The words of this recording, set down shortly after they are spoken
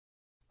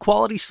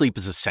Quality sleep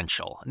is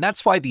essential, and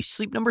that's why the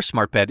Sleep Number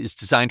Smart Bed is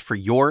designed for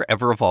your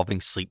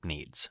ever-evolving sleep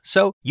needs.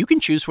 So you can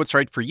choose what's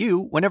right for you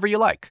whenever you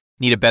like.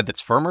 Need a bed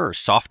that's firmer or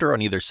softer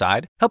on either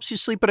side? Helps you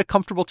sleep at a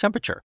comfortable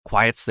temperature.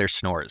 Quiets their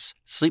snores.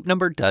 Sleep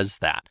Number does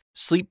that.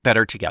 Sleep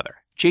better together.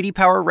 J.D.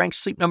 Power ranks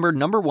Sleep Number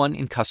 #1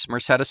 in customer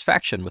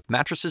satisfaction with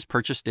mattresses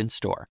purchased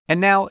in-store.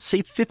 And now,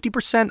 save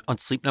 50% on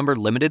Sleep Number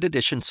limited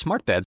edition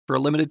smart beds for a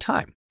limited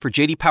time. For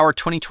J.D. Power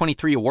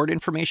 2023 award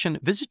information,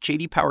 visit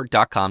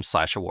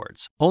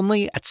jdpower.com/awards.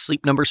 Only at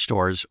Sleep Number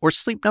stores or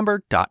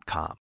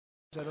sleepnumber.com.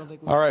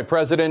 All right,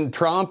 President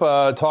Trump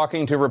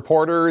talking to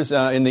reporters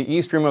in the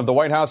East Room of the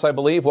White House, I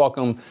believe.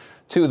 Welcome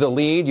to The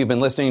Lead. You've been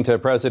listening to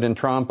President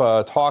Trump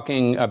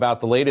talking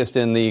about the latest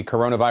in the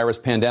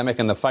coronavirus pandemic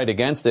and the fight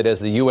against it as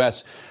the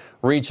U.S.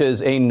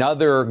 reaches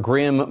another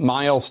grim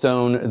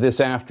milestone this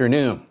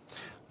afternoon.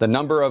 The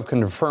number of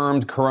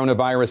confirmed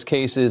coronavirus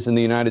cases in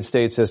the United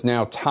States has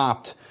now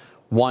topped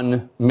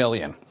 1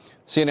 million.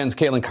 CNN's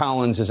Caitlin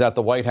Collins is at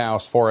the White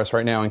House for us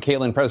right now. And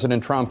Caitlin,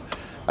 President Trump,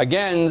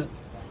 again,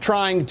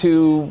 trying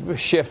to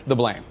shift the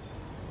blame.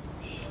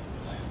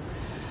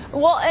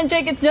 Well, and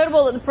Jake, it's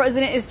notable that the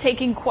president is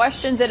taking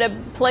questions at a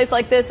place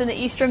like this in the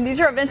East Room. These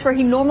are events where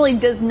he normally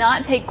does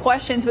not take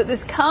questions, but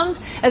this comes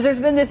as there's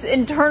been this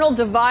internal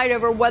divide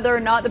over whether or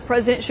not the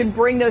president should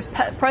bring those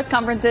press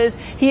conferences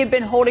he had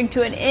been holding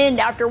to an end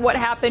after what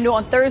happened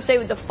on Thursday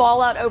with the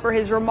fallout over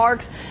his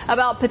remarks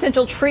about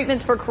potential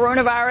treatments for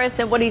coronavirus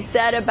and what he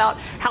said about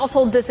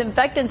household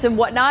disinfectants and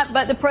whatnot.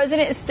 But the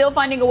president is still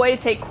finding a way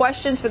to take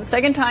questions for the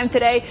second time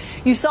today.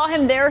 You saw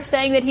him there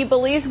saying that he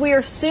believes we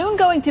are soon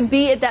going to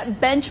be at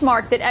that benchmark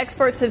that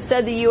experts have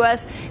said the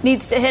U.S.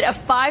 needs to hit, a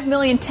 5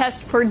 million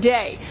tests per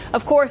day.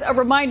 Of course, a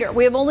reminder,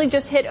 we have only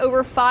just hit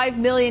over 5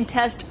 million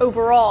tests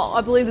overall.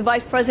 I believe the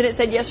vice president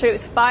said yesterday it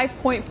was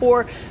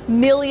 5.4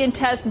 million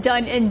tests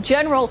done in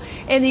general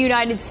in the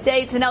United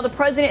States. And now the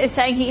president is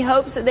saying he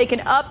hopes that they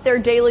can up their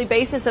daily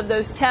basis of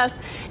those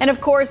tests. And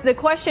of course, the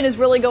question is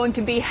really going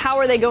to be, how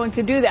are they going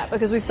to do that?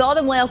 Because we saw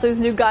them lay out those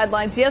new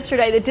guidelines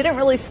yesterday that didn't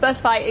really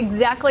specify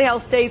exactly how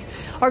states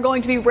are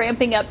going to be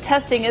ramping up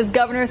testing, as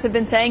governors have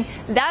been saying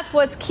that's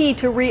what's key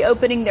to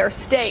reopening their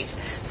states.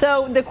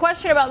 So the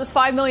question about this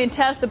 5 million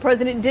tests, the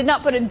president did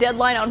not put a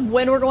deadline on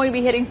when we're going to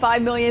be hitting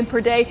 5 million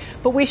per day,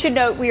 but we should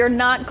note we are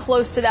not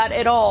close to that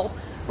at all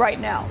right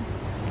now.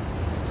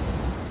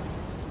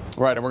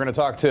 Right, and we're going to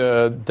talk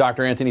to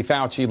Dr. Anthony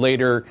Fauci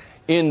later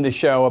in the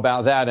show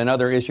about that and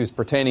other issues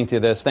pertaining to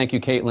this. Thank you,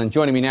 Caitlin.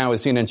 Joining me now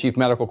is CNN Chief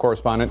Medical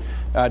Correspondent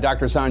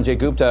Dr. Sanjay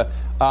Gupta.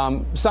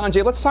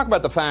 Sanjay, let's talk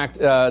about the fact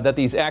that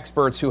these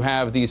experts who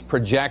have these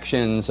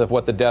projections of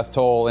what the death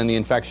toll and the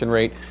infection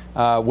rate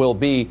will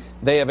be,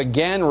 they have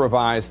again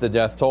revised the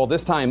death toll,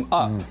 this time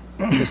up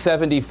to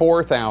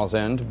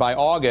 74,000 by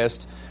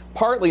August.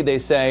 Partly, they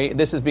say,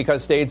 this is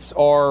because states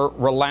are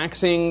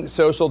relaxing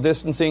social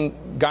distancing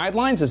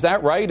guidelines. Is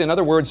that right? In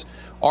other words,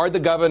 are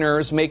the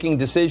governors making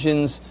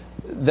decisions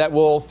that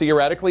will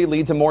theoretically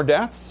lead to more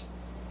deaths?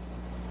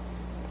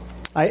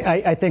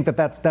 I think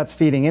that's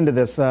feeding into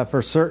this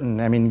for certain.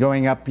 I mean,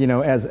 going up,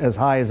 as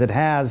high as it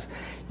has.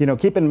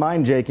 Keep in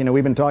mind, Jake,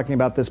 we've been talking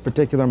about this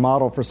particular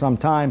model for some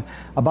time.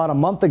 About a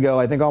month ago,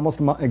 I think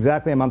almost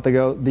exactly a month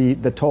ago,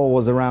 the toll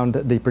was around,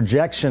 the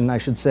projection, I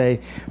should say,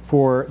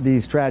 for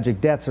these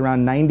tragic deaths,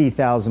 around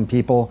 90,000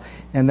 people.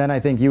 And then I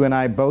think you and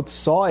I both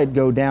saw it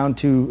go down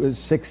to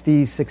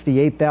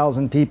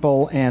 68,000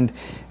 people. And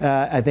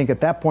I think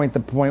at that point, the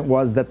point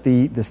was that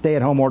the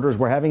stay-at-home orders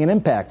were having an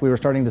impact. We were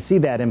starting to see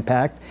that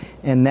impact.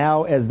 And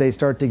now as they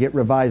start to get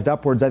revised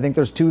upwards, I think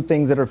there's two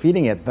things that are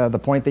feeding it. The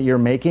point that you're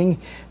making,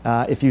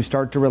 if you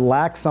start to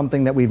relax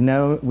something that we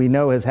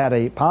know has had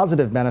a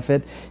positive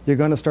benefit, you're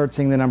going to start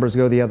seeing the numbers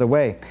go the other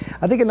way.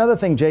 I think another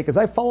thing, Jake, as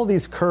I follow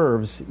these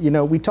curves,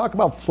 we talk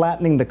about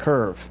flattening the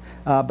curve,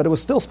 but it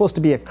was still supposed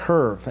to be a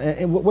curve.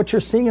 And what you're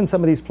seeing in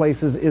some of these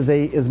places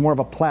is more of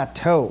a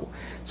plateau.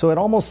 So it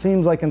almost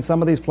seems like in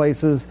some of these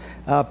places,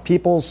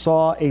 people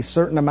saw a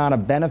certain amount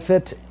of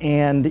benefit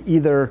and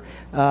either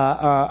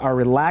are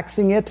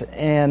relaxing it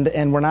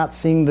and we're not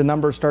seeing the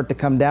numbers start to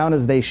come down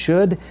as they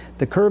should.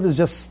 The curve is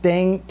just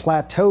staying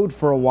plateaued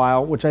for a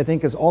while, which I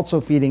think is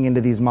also feeding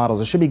into these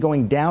models. It should be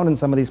going down in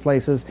some of these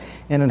places,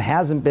 and it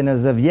hasn't been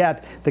as of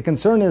yet. The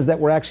concern is that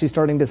we're actually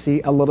starting to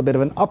see a little bit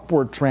of an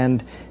upward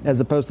trend as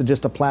opposed to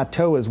just a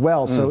plateau as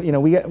well. So,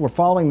 we're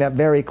following that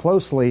very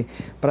closely,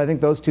 but I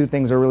think those two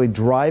things are really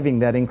driving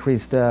that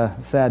increased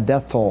sad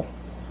death toll.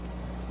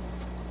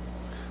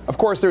 Of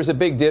course, there's a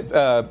big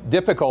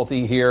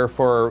difficulty here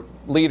for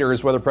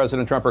leaders, whether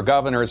President Trump or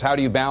governors. How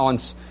do you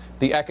balance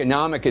the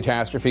economic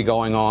catastrophe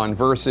going on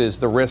versus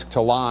the risk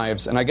to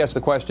lives? And I guess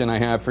the question I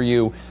have for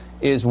you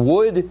is,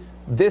 would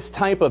this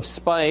type of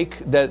spike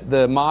that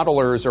the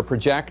modelers are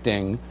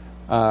projecting,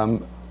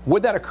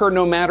 would that occur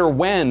no matter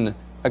when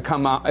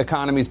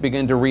economies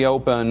begin to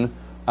reopen,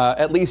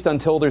 at least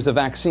until there's a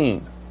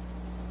vaccine?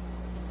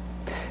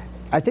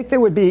 I think there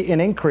would be an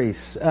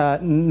increase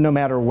no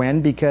matter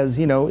when, because,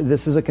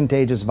 this is a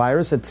contagious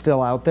virus. It's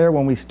still out there.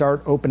 When we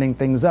start opening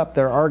things up,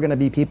 there are going to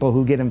be people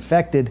who get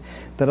infected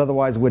that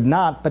otherwise would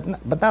not,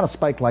 but not a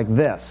spike like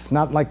this,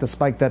 not like the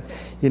spike that,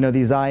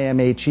 these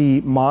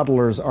IMHE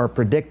modelers are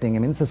predicting. I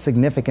mean, it's a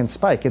significant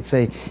spike. It's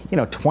a,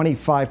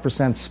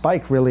 25%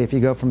 spike, really, if you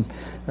go from,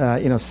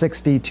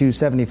 60 to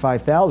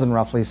 75,000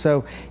 roughly.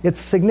 So it's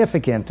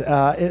significant.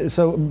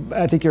 So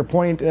I think your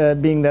point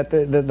being that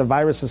the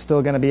virus is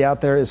still going to be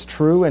out there is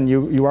true, and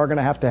you are going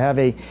to have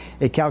a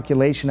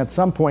calculation at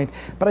some point.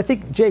 But I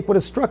think, Jake, what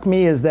has struck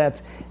me is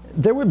that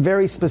there were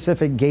very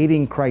specific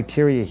gating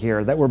criteria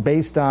here that were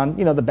based on,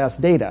 the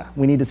best data.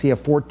 We need to see a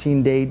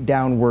 14-day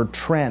downward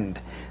trend.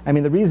 I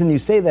mean, the reason you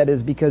say that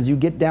is because you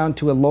get down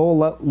to a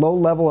low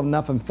level of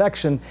enough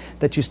infection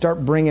that you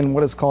start bringing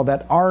what is called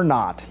that R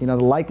naught, the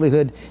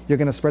likelihood you're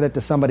going to spread it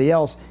to somebody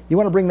else. You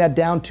want to bring that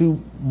down to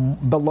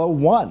below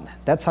 1.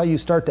 That's how you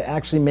start to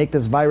actually make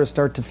this virus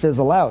start to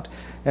fizzle out.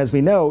 As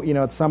we know,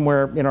 it's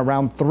somewhere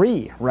around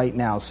 3 right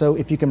now. So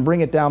if you can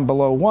bring it down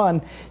below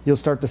 1, you'll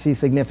start to see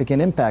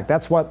significant impact.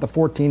 That's what the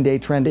 14-day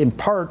trend in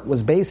part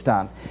was based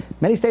on.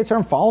 Many states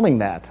aren't following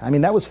that. I mean,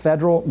 that was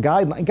federal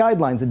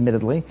guidelines,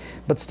 admittedly,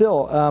 but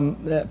still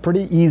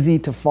pretty easy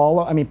to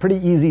follow. I mean, pretty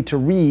easy to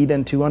read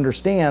and to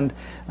understand,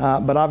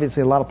 but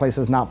obviously a lot of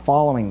places not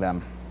following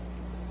them.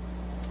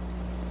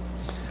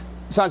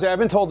 Sanjay, I've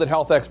been told that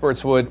health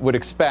experts would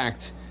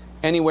expect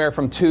anywhere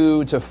from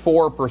 2 to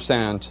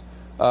 4%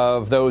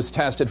 of those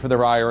tested for the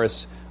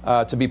virus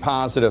to be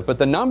positive. But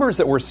the numbers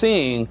that we're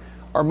seeing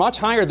are much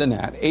higher than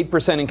that.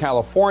 8% in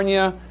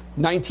California,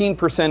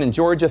 19% in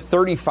Georgia,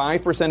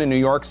 35% in New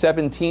York,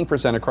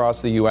 17%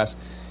 across the U.S.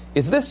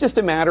 Is this just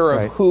a matter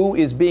of who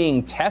is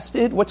being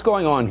tested? What's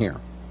going on here?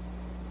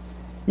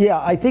 Yeah,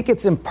 I think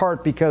it's in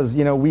part because,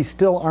 we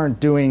still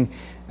aren't doing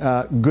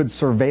good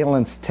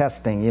surveillance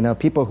testing.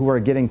 People who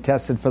are getting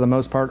tested for the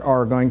most part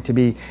are going to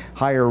be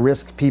higher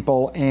risk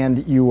people,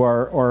 and you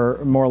are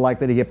more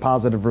likely to get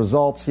positive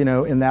results,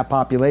 in that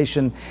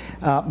population.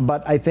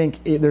 But I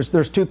think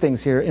there's two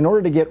things here. In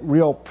order to get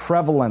real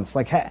prevalence,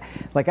 like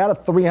out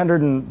of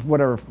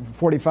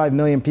 345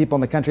 million people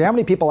in the country, how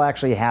many people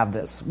actually have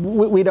this?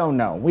 We don't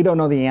know. We don't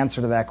know the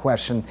answer to that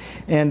question.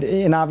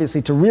 And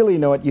obviously, to really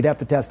know it, you'd have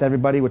to test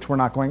everybody, which we're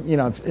not going.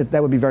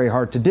 That would be very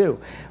hard to do.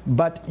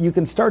 But you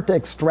can start to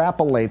extrapolate,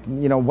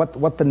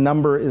 what the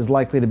number is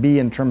likely to be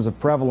in terms of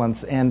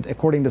prevalence. And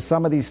according to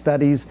some of these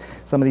studies,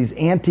 some of these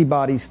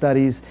antibody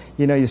studies,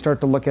 you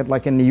start to look at,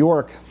 like in New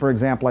York, for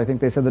example, I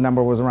think they said the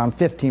number was around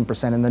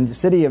 15%. In the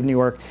city of New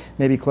York,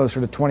 maybe closer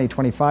to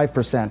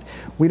 25%.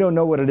 We don't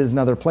know what it is in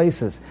other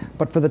places.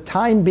 But for the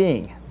time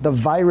being, the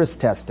virus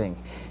testing,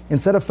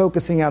 instead of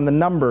focusing on the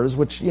numbers,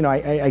 which,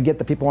 I get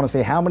that people want to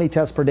say, how many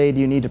tests per day do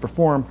you need to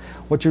perform?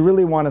 What you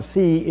really want to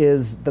see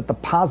is that the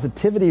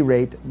positivity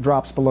rate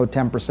drops below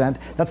 10%.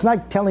 That's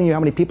not telling you how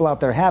many people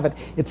out there have it.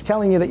 It's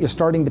telling you that you're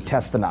starting to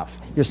test enough.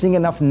 You're seeing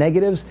enough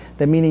negatives,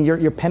 that meaning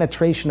your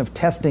penetration of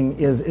testing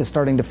is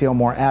starting to feel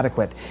more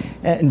adequate.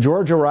 In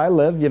Georgia, where I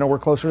live, we're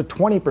closer to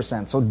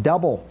 20%, so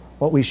double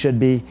what we should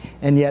be,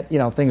 and yet,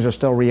 things are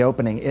still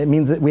reopening. It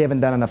means that we haven't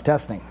done enough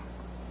testing.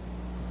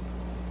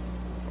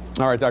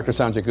 All right, Dr.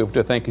 Sanjay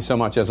Gupta, thank you so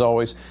much, as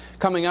always.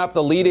 Coming up,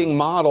 the leading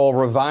model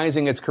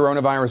revising its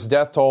coronavirus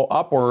death toll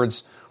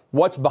upwards.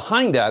 What's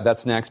behind that?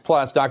 That's next.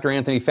 Plus, Dr.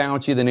 Anthony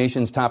Fauci, the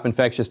nation's top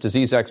infectious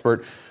disease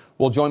expert,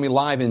 will join me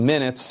live in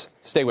minutes.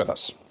 Stay with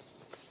us.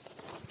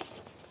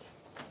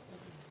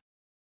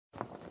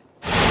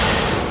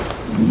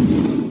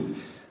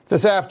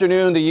 This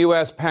afternoon, the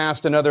U.S.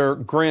 passed another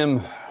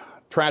grim,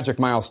 tragic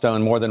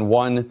milestone. More than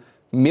 1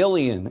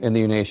 million in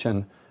the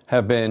nation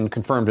have been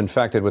confirmed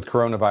infected with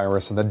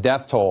coronavirus, and the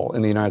death toll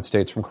in the United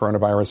States from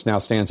coronavirus now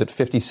stands at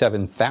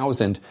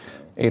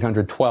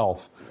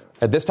 57,812.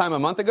 At this time a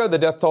month ago, the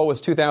death toll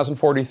was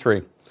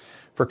 2,043.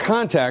 For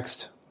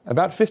context,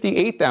 about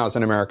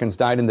 58,000 Americans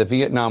died in the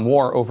Vietnam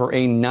War over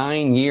a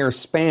 9-year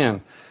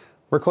span.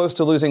 We're close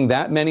to losing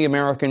that many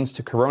Americans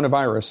to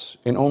coronavirus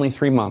in only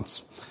 3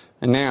 months.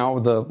 And now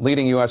the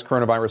leading U.S.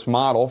 coronavirus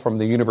model from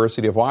the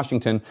University of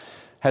Washington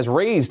has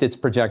raised its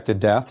projected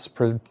deaths,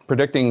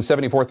 predicting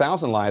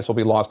 74,000 lives will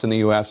be lost in the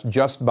U.S.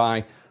 just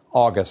by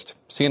August.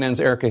 CNN's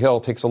Erica Hill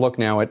takes a look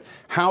now at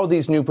how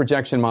these new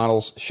projection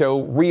models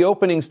show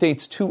reopening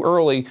states too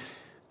early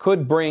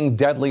could bring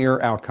deadlier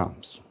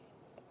outcomes.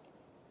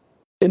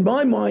 In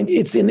my mind,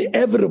 it's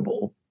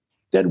inevitable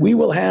that we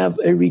will have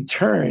a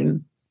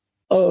return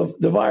of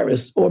the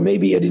virus, or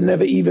maybe it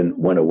never even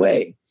went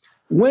away.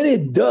 When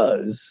it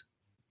does,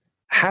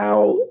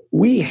 how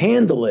we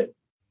handle it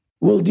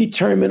will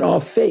determine our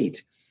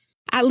fate.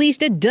 At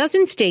least a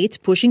dozen states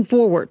pushing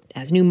forward,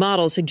 as new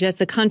models suggest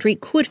the country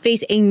could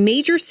face a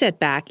major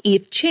setback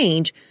if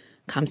change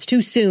comes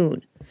too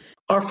soon.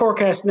 Our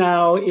forecast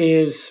now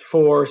is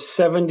for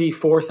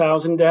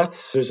 74,000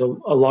 deaths. There's a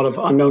lot of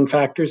unknown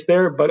factors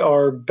there, but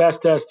our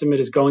best estimate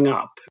is going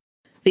up.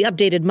 The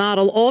updated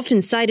model,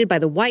 often cited by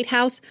the White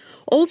House,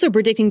 also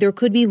predicting there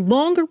could be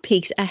longer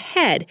peaks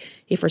ahead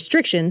if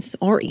restrictions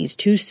are eased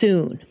too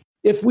soon.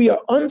 if we are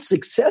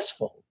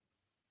unsuccessful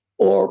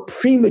or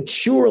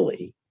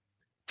prematurely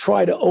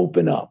try to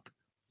open up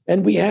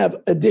and we have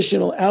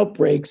additional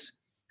outbreaks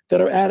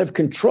that are out of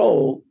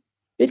control,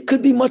 it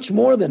could be much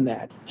more than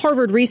that.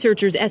 Harvard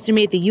researchers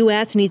estimate the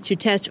U.S. needs to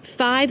test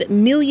 5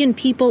 million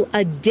people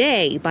a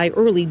day by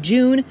early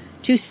June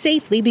to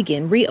safely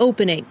begin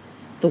reopening.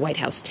 The White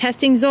House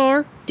testing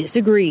czar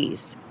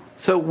disagrees.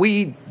 So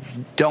we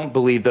don't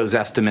believe those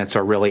estimates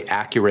are really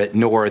accurate,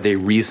 nor are they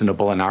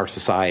reasonable in our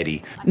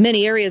society.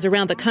 Many areas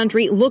around the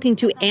country looking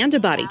to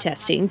antibody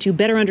testing to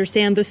better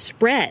understand the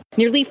spread.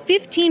 Nearly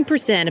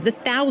 15% of the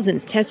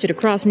thousands tested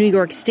across New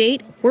York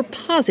State were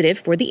positive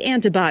for the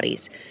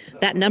antibodies.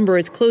 That number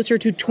is closer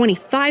to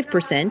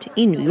 25%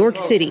 in New York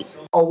City.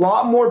 A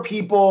lot more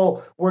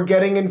people were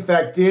getting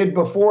infected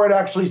before it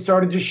actually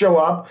started to show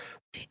up.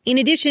 In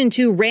addition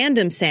to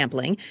random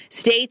sampling,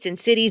 states and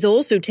cities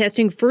also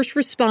testing first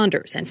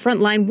responders and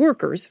frontline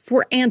workers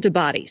for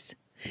antibodies.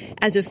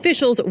 As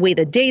officials weigh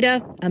the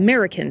data,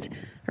 Americans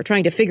are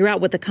trying to figure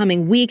out what the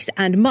coming weeks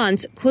and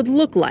months could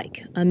look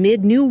like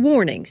amid new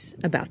warnings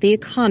about the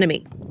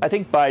economy. I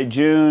think by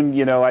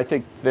June, I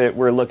think that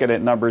we're looking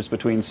at numbers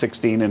between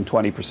 16 and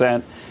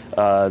 20%.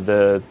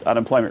 The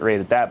unemployment rate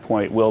at that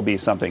point will be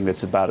something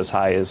that's about as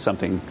high as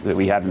something that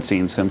we haven't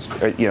seen since, the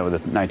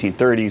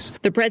 1930s.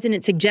 The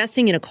president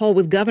suggesting in a call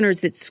with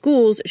governors that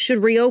schools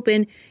should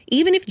reopen,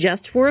 even if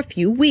just for a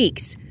few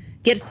weeks.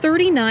 Yet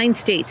 39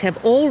 states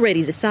have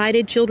already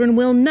decided children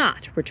will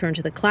not return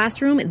to the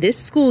classroom this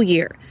school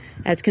year,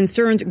 as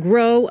concerns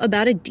grow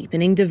about a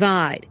deepening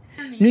divide.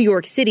 New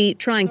York City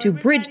trying to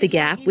bridge the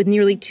gap with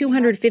nearly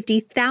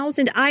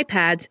 250,000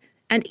 iPads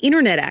and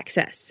internet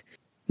access.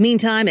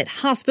 Meantime, at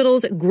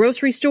hospitals,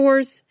 grocery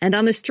stores, and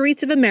on the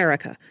streets of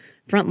America,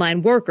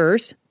 frontline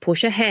workers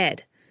push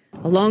ahead.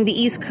 Along the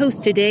East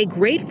Coast today,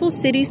 grateful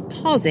cities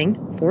pausing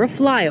for a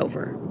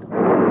flyover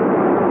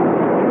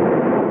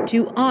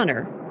to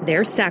honor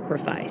their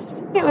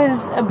sacrifice. It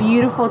was a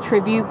beautiful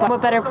tribute, but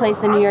what better place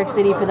than New York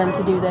City for them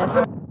to do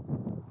this?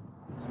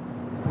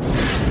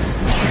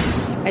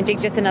 And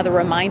Jake, just another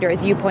reminder,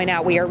 as you point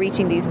out, we are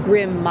reaching these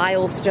grim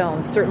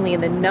milestones, certainly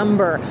in the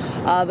number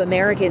of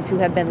Americans who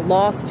have been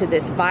lost to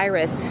this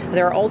virus.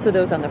 There are also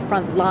those on the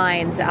front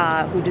lines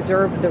who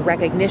deserve the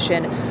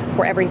recognition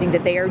for everything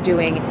that they are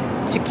doing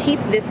to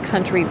keep this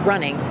country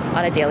running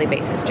on a daily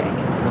basis, Jake.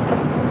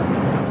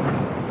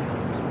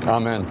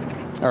 Amen.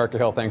 Erica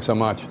Hill, thanks so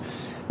much.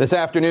 This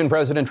afternoon,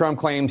 President Trump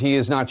claimed he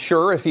is not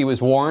sure if he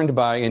was warned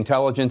by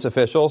intelligence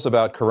officials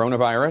about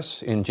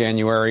coronavirus in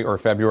January or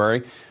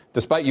February.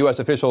 Despite U.S.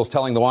 officials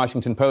telling the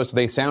Washington Post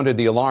they sounded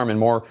the alarm in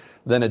more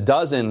than a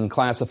dozen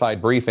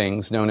classified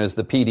briefings known as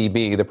the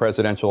PDB, the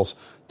presidential's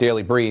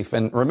daily brief.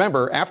 And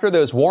remember, after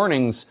those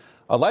warnings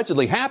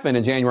allegedly happened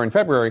in January and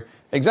February,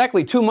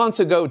 exactly 2 months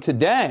ago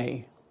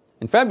today,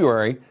 in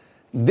February,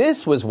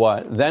 this was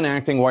what then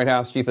acting White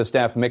House Chief of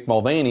Staff Mick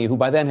Mulvaney, who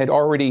by then had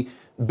already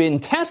been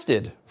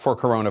tested for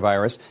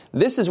coronavirus,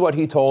 this is what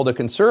he told a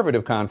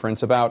conservative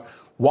conference about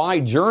why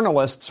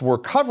journalists were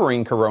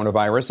covering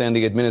coronavirus and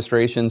the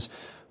administration's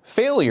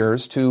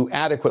failures to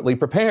adequately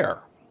prepare.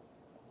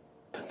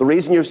 The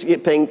reason you're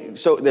saying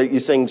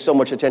so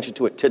much attention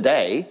to it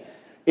today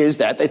is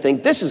that they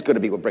think this is going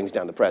to be what brings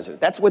down the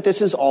president. That's what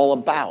this is all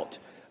about.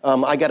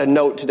 I got a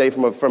note today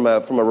from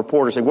a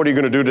reporter saying, "What are you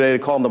going to do today to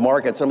calm the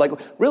markets?" And I'm like,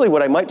 really,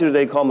 what I might do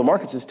today to calm the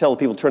markets is tell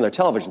people to turn their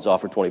televisions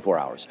off for 24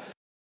 hours.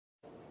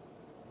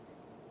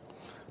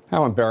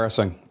 How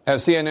embarrassing.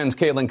 As CNN's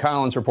Caitlin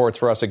Collins reports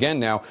for us again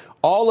now,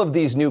 all of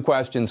these new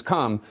questions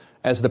come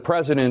as the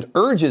president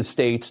urges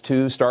states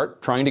to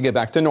start trying to get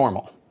back to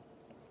normal.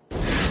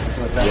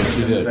 Yes,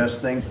 you did.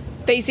 Best thing.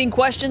 Facing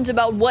questions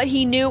about what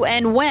he knew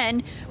and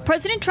when,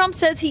 President Trump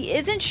says he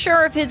isn't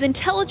sure if his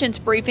intelligence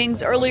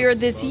briefings earlier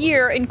this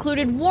year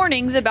included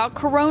warnings about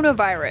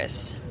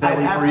coronavirus. I'd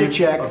have to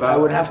check. I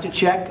would have to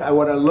check. I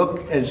want to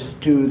look as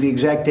to the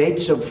exact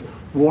dates of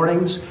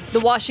warnings. The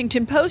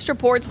Washington Post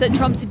reports that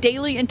Trump's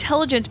daily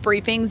intelligence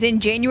briefings in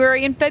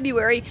January and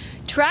February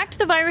tracked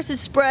the virus's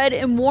spread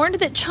and warned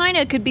that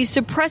China could be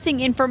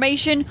suppressing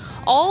information,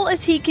 all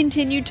as he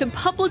continued to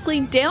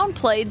publicly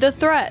downplay the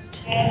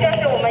threat.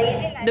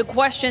 The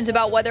questions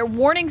about whether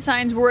warning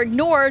signs were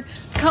ignored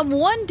come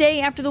one day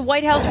after the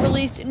White House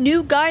released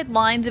new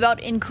guidelines about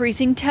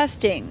increasing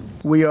testing.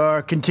 We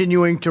are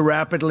continuing to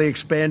rapidly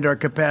expand our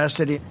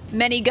capacity.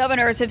 Many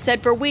governors have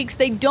said for weeks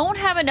they don't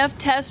have enough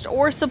tests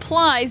or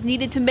supplies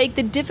needed to make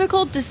the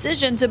difficult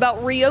decisions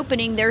about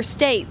reopening their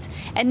states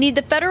and need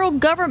the federal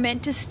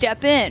government to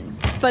step in.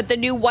 But the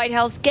new White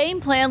House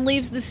game plan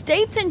leaves the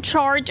states in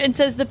charge and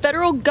says the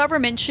federal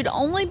government should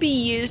only be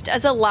used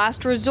as a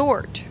last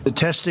resort. The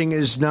testing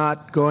is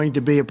not going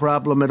to be a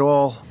problem at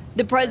all.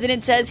 The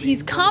president says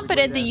he's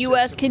confident the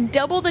U.S. can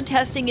double the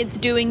testing it's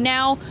doing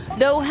now,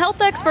 though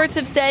health experts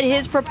have said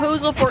his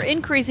proposal for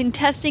increasing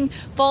testing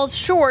falls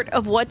short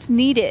of what's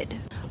needed.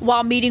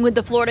 While meeting with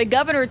the Florida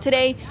governor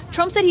today,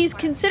 Trump said he's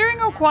considering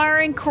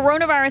requiring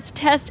coronavirus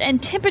test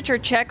and temperature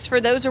checks for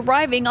those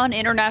arriving on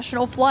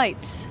international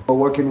flights. We're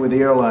working with the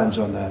airlines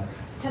on that.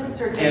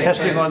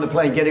 Testing on the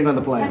plane, getting on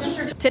the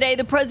planes. Today,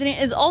 the president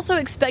is also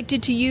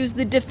expected to use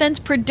the Defense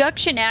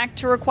Production Act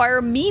to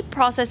require meat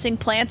processing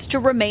plants to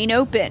remain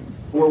open.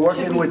 We're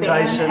working with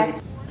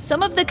Tyson.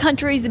 Some of the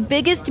country's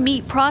biggest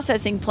meat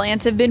processing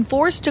plants have been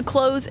forced to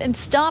close and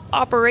stop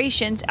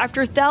operations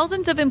after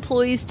thousands of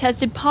employees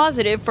tested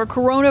positive for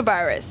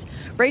coronavirus,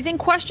 raising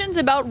questions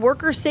about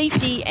worker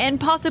safety and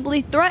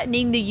possibly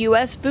threatening the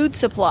U.S. food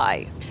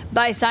supply.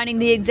 By signing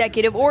the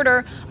executive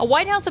order, a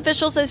White House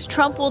official says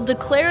Trump will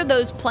declare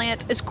those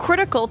plants as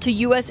critical to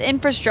U.S.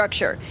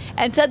 infrastructure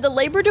and said the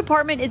Labor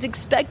Department is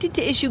expected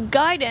to issue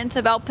guidance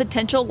about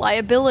potential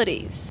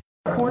liabilities.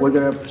 We're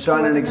going to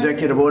sign an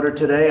executive order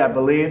today, I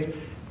believe,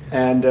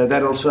 and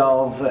that'll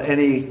solve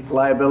any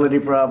liability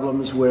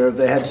problems where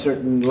they had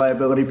certain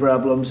liability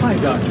problems. Hi,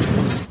 doctor.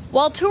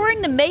 While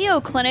touring the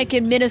Mayo Clinic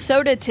in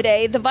Minnesota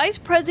today, the vice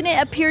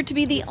president appeared to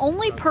be the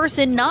only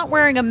person not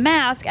wearing a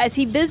mask as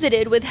he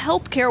visited with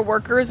healthcare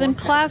workers and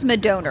plasma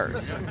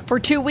donors. For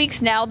 2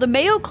 weeks now, the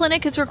Mayo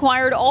Clinic has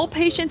required all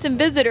patients and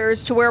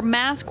visitors to wear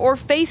masks or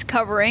face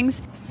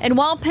coverings. And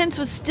while Pence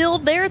was still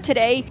there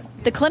today,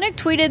 the clinic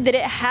tweeted that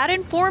it had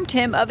informed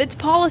him of its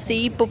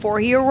policy before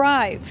he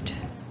arrived.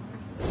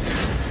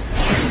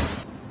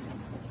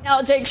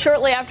 Now, Jake,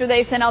 shortly after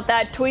they sent out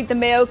that tweet, the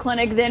Mayo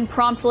Clinic then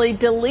promptly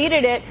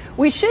deleted it.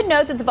 We should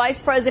note that the vice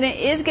president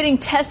is getting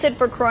tested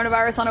for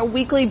coronavirus on a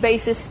weekly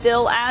basis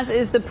still, as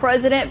is the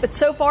president. But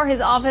so far,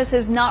 his office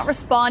has not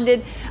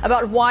responded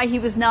about why he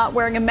was not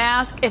wearing a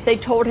mask if they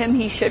told him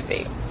he should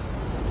be.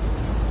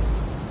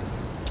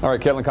 All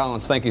right, Caitlin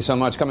Collins, thank you so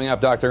much. Coming up,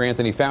 Dr.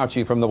 Anthony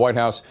Fauci from the White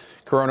House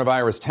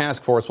Coronavirus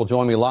Task Force will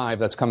join me live.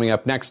 That's coming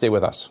up next. Stay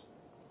with us.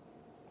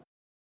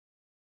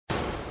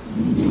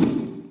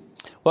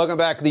 Welcome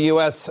back. The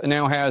U.S.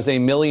 now has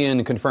 1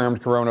 million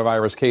confirmed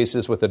coronavirus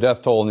cases, with the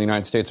death toll in the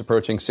United States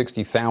approaching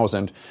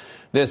 60,000.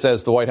 This,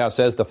 as the White House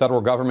says, the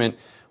federal government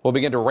will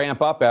begin to ramp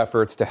up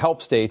efforts to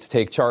help states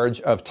take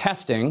charge of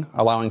testing,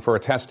 allowing for a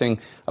testing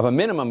of a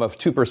minimum of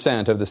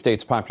 2% of the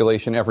state's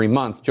population every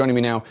month. Joining me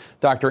now,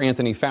 Dr.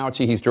 Anthony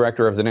Fauci. He's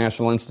director of the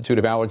National Institute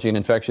of Allergy and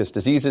Infectious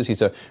Diseases.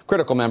 He's a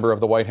critical member of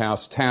the White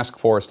House Task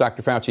Force.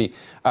 Dr. Fauci,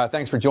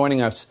 thanks for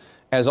joining us.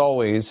 As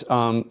always,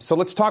 so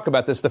let's talk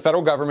about this. The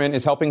federal government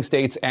is helping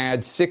states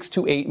add 6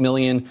 to 8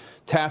 million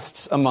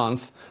tests a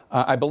month.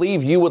 I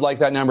believe you would like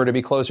that number to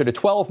be closer to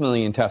 12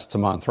 million tests a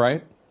month,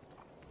 right?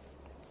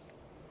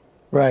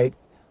 Right.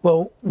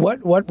 Well,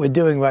 what we're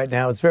doing right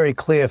now is very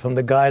clear from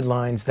the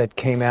guidelines that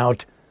came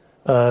out.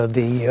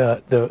 The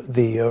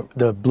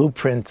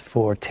blueprint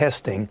for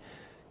testing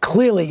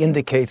clearly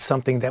indicates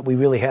something that we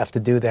really have to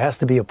do. There has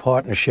to be a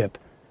partnership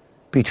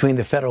between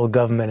the federal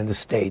government and the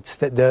states.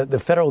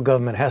 The federal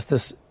government has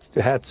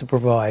to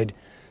provide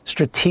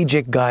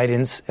strategic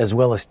guidance as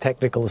well as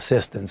technical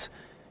assistance.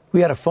 We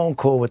had a phone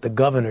call with the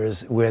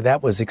governors where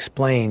that was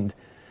explained.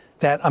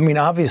 That, I mean,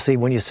 obviously,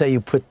 when you say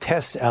you put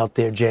tests out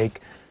there, Jake,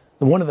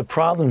 one of the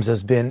problems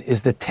is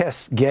the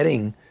tests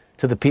getting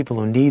to the people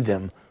who need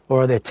them,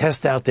 or are there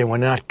tests out there we're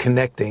not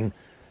connecting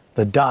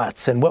the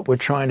dots? And what we're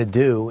trying to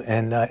do,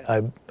 and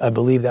I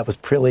believe that was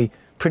pretty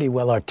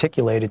well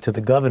articulated to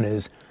the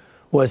governors,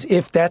 was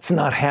if that's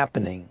not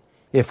happening,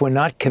 if we're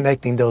not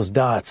connecting those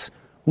dots,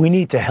 we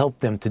need to help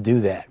them to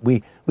do that.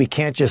 We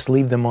can't just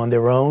leave them on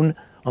their own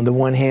on the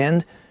one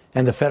hand,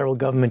 and the federal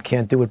government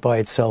can't do it by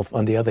itself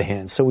on the other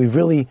hand. So we've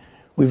really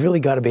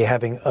got to be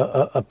having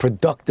a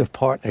productive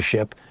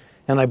partnership,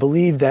 and I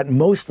believe that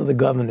most of the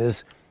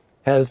governors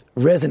have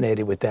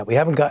resonated with that. We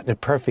haven't gotten it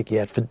perfect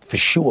yet, for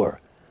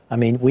sure. I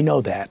mean, we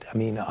know that. I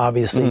mean,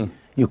 obviously,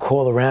 you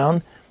call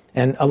around,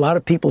 and a lot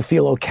of people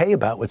feel okay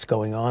about what's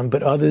going on,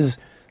 but others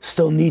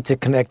still need to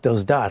connect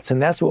those dots,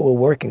 and that's what we're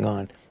working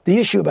on. The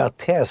issue about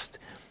tests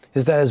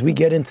is that as we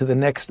get into the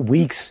next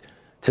weeks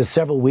to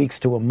several weeks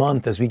to a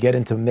month, as we get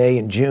into May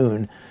and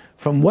June,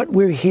 from what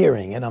we're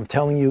hearing, and I'm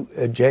telling you,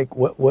 Jake,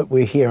 what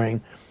we're hearing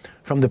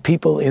from the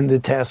people in the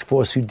task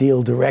force who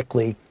deal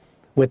directly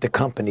with the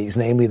companies,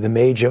 namely the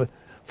major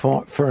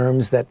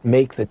firms that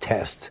make the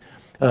tests,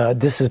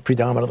 this is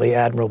predominantly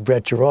Admiral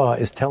Brett Giroir,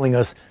 is telling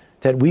us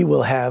that we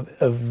will have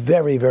a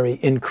very, very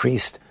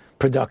increased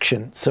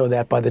production, so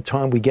that by the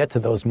time we get to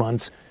those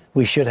months,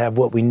 we should have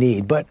what we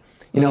need. But,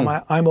 you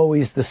know, I'm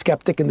always the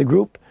skeptic in the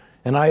group,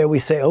 and I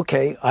always say,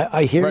 okay,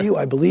 I hear you,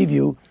 I believe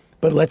you,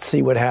 but let's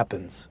see what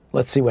happens.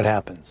 Let's see what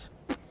happens.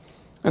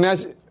 And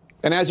as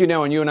you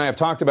know, and you and I have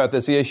talked about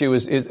this, the issue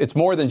is it's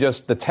more than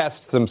just the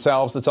tests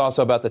themselves. It's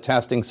also about the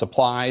testing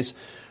supplies,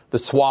 the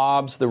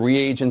swabs, the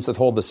reagents that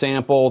hold the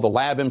sample, the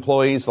lab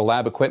employees, the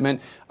lab equipment.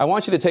 I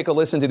want you to take a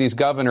listen to these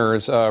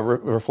governors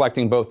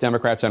reflecting both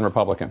Democrats and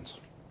Republicans.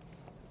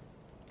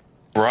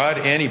 Broad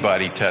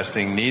antibody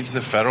testing needs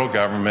the federal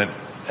government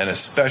and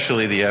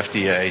especially the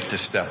FDA to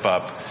step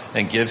up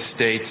and give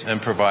states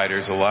and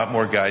providers a lot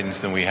more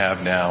guidance than we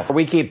have now.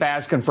 We keep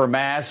asking for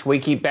masks. We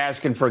keep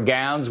asking for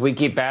gowns. We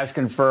keep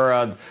asking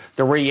for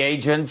the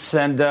reagents.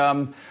 And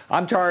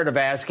I'm tired of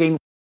asking.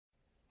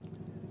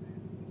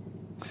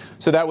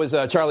 So that was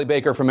Charlie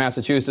Baker from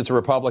Massachusetts, a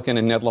Republican,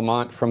 and Ned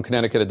Lamont from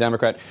Connecticut, a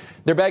Democrat.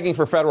 They're begging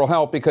for federal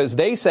help because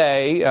they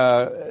say,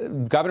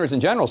 governors in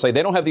general say,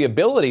 they don't have the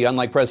ability,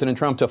 unlike President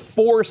Trump, to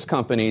force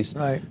companies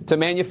to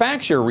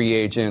manufacture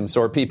reagents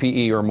or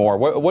PPE or more.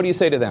 What do you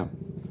say to them?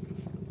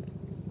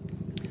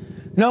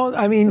 No,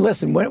 I mean,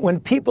 listen, when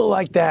people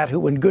like that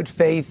who in good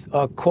faith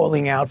are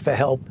calling out for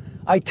help,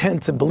 I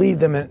tend to believe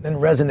them and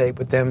resonate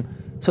with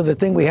them. So the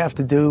thing we have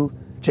to do,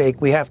 Jake,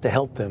 we have to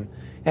help them.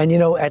 And, you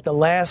know, at the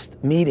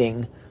last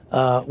meeting,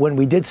 when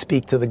we did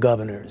speak to the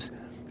governors,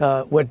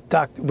 what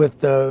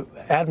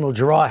Admiral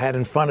Giroir had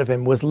in front of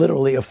him was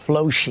literally a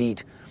flow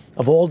sheet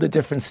of all the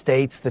different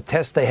states, the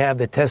tests they have,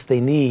 the tests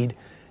they need.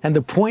 And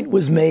the point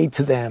was made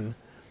to them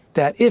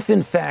that if,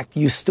 in fact,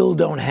 you still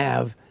don't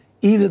have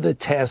either the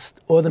test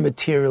or the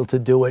material to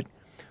do it,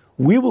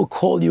 we will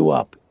call you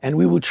up and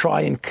we will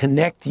try and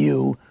connect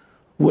you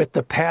with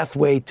the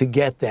pathway to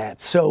get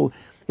that. So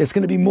it's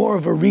going to be more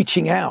of a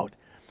reaching out.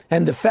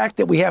 And the fact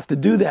that we have to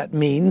do that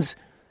means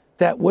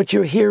that what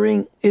you're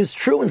hearing is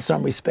true in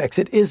some respects.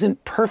 It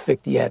isn't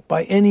perfect yet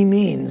by any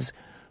means.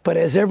 But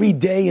as every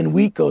day and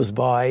week goes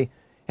by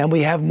and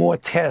we have more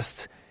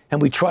tests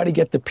and we try to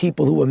get the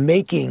people who are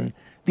making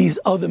these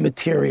other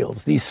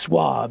materials, these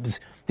swabs,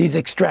 these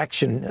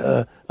extraction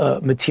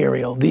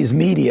material, these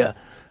media.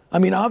 I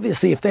mean,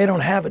 obviously, if they don't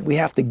have it, we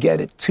have to get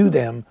it to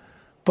them.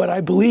 But I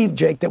believe,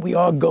 Jake, that we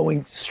are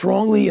going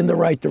strongly in the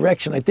right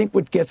direction. I think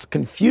what gets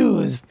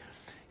confused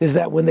is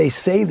that when they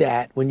say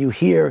that, when you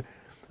hear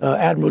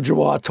Admiral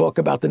Giroir talk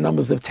about the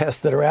numbers of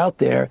tests that are out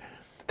there,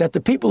 that the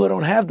people that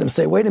don't have them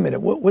say, wait a minute,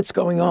 what's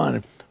going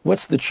on?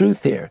 What's the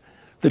truth here?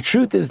 The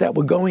truth is that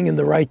we're going in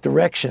the right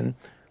direction,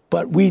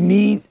 but we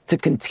need to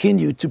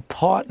continue to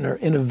partner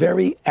in a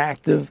very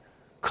active,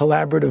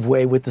 collaborative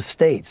way with the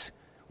states.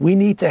 We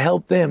need to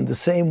help them the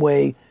same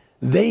way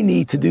they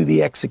need to do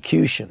the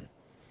execution.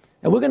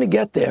 And we're going to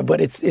get there,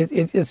 but it's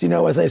you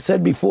know, as I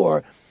said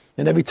before,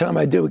 and every time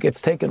I do, it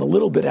gets taken a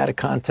little bit out of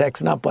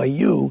context, not by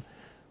you,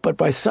 but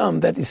by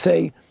some that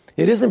say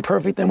it isn't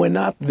perfect and we're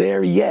not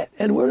there yet.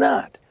 And we're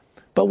not.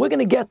 But we're going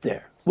to get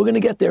there. We're going to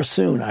get there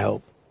soon, I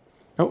hope.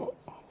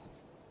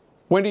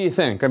 When do you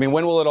think? I mean,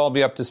 when will it all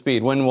be up to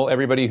speed? When will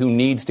everybody who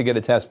needs to get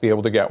a test be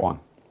able to get one?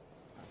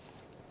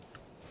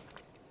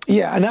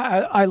 Yeah, and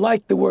I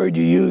like the word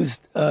you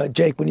used,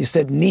 Jake, when you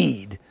said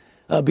need,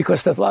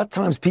 because there's a lot of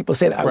times people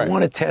say, I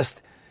want a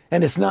test,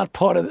 and it's not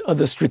part of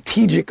the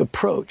strategic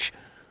approach.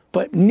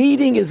 But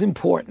needing is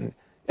important.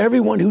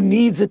 Everyone who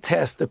needs a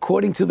test,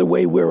 according to the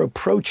way we're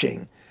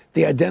approaching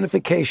the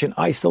identification,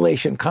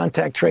 isolation,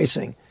 contact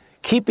tracing,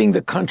 keeping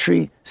the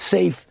country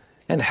safe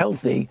and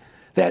healthy,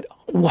 that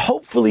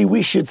hopefully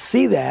we should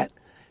see that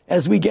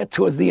as we get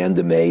towards the end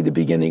of May, the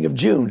beginning of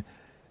June.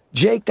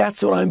 Jake,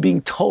 that's what I'm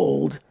being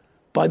told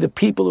by the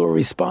people who are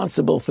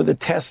responsible for the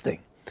testing.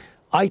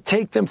 I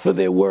take them for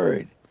their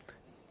word.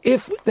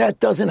 If that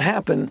doesn't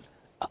happen,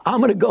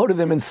 I'm going to go to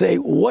them and say,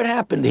 what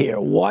happened here?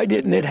 Why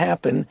didn't it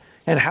happen?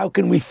 And how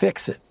can we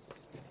fix it?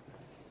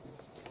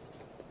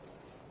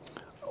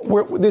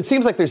 It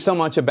seems like there's so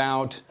much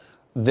about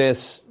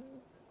this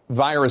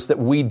virus that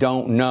we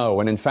don't know.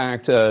 And in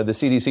fact, the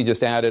CDC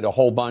just added a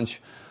whole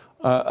bunch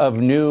of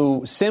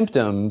new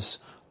symptoms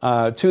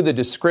to the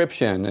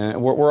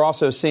description. We're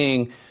also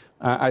seeing,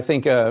 I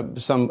think,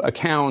 some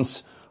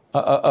accounts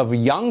of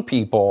young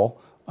people.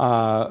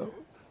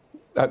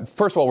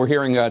 First of all, we're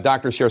hearing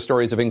doctors share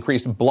stories of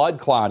increased blood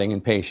clotting in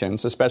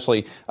patients,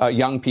 especially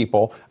young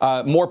people,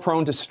 more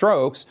prone to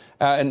strokes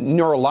and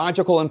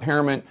neurological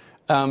impairment.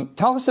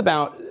 Tell us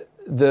about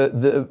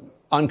the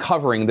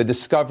uncovering, the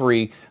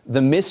discovery,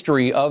 the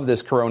mystery of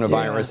this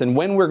coronavirus, and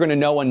when we're going to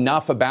know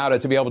enough about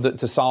it to be able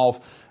to solve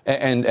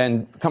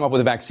and come up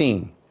with a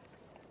vaccine.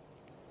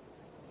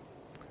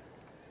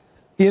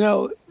 You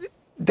know,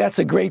 that's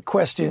a great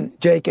question,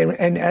 Jake.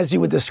 And as you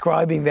were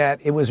describing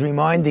that, it was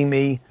reminding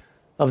me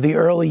of the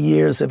early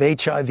years of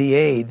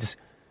HIV/AIDS,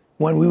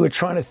 when we were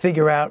trying to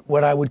figure out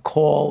what I would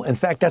call, in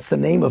fact, that's the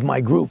name of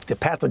my group, the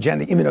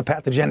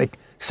immunopathogenic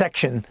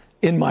section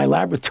in my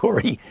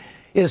laboratory,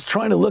 is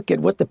trying to look at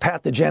what the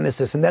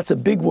pathogenesis, and that's a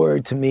big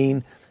word to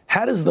mean,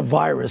 how does the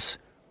virus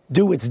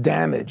do its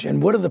damage,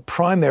 and what are the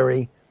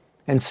primary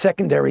and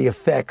secondary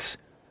effects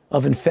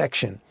of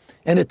infection?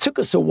 And it took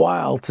us a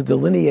while to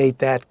delineate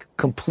that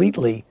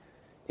completely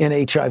in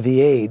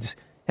HIV/AIDS,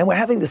 and we're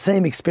having the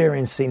same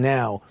experience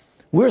now.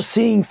 We're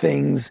seeing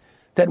things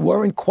that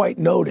weren't quite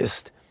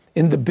noticed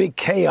in the big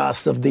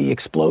chaos of the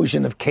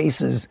explosion of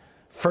cases,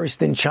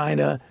 first in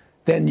China,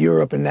 then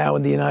Europe, and now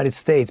in the United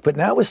States. But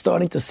now we're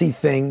starting to see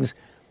things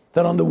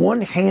that on the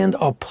one hand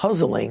are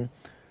puzzling,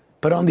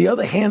 but on the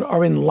other hand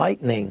are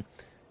enlightening.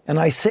 And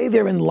I say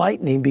they're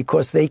enlightening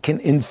because they can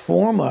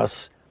inform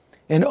us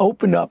and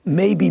open up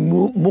maybe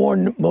more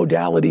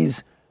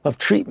modalities of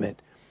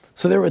treatment.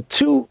 So there are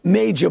two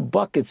major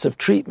buckets of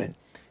treatment.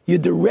 You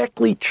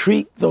directly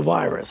treat the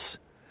virus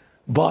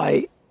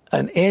by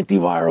an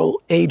antiviral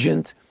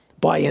agent,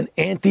 by an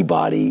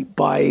antibody,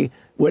 by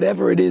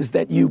whatever it is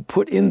that you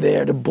put in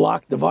there to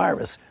block the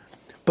virus.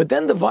 But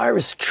then the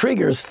virus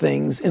triggers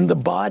things in the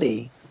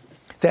body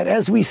that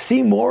as we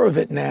see more of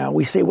it now,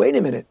 we say, wait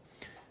a minute,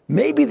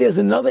 maybe there's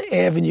another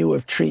avenue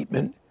of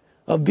treatment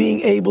of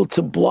being able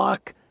to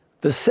block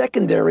the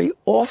secondary,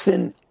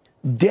 often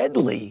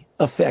deadly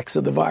effects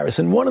of the virus.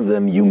 And one of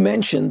them you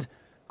mentioned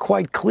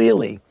quite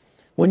clearly.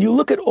 When you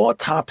look at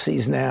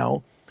autopsies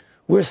now,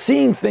 we're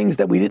seeing things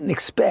that we didn't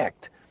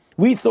expect.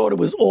 We thought it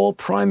was all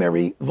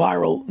primary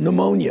viral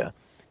pneumonia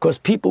because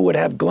people would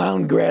have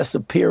ground glass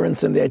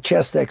appearance in their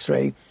chest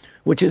x-ray,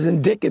 which is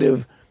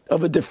indicative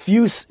of a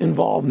diffuse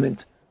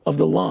involvement of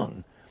the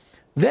lung.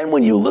 Then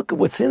when you look at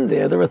what's in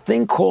there, there are a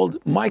thing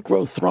called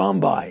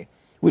microthrombi,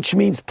 which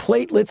means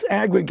platelets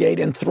aggregate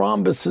and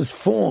thrombuses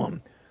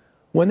form.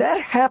 When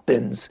that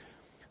happens,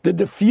 the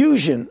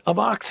diffusion of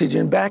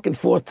oxygen back and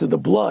forth to the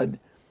blood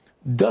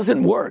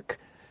doesn't work.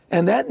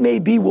 And that may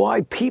be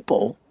why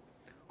people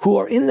who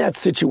are in that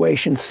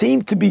situation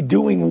seem to be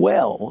doing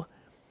well,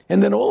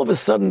 and then all of a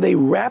sudden they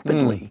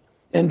rapidly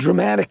and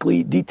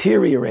dramatically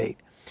deteriorate.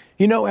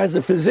 You know, as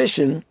a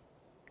physician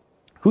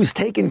who's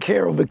taken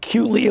care of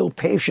acutely ill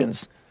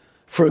patients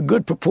for a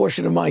good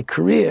proportion of my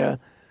career,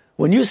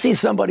 when you see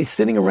somebody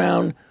sitting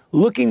around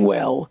looking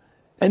well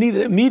and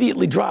either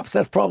immediately drops,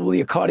 that's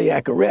probably a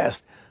cardiac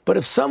arrest. But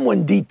if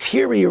someone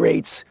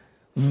deteriorates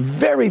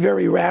very,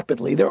 very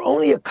rapidly, there are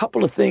only a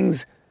couple of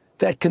things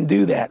that can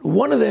do that.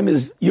 One of them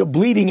is you're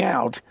bleeding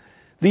out.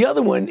 The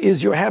other one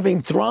is you're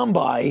having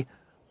thrombi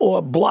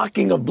or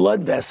blocking of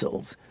blood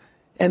vessels.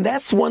 And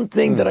that's one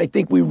thing that I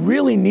think we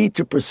really need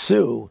to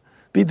pursue.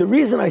 The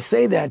reason I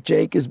say that,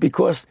 Jake, is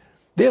because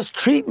there's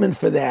treatment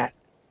for that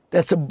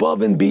that's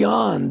above and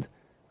beyond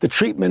the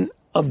treatment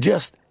of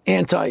just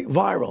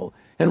antiviral.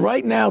 And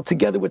right now,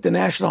 together with the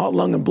National Heart,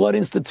 Lung, and Blood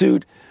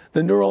Institute,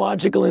 the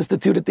Neurological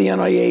Institute at the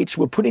NIH,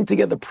 we're putting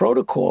together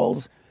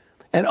protocols,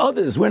 and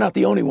others, we're not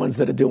the only ones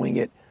that are doing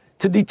it,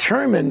 to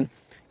determine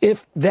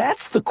if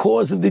that's the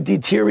cause of the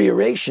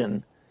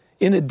deterioration.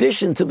 In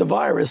addition to the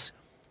virus,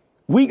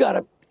 we got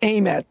to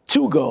aim at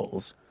two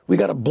goals. We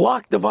got to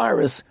block the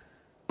virus,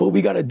 but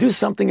we got to do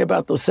something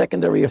about those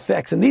secondary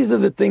effects. And these are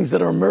the things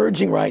that are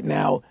emerging right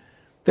now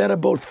that are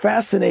both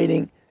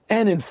fascinating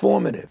and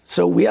informative.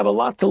 So we have a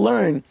lot to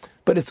learn,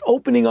 but it's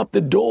opening up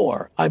the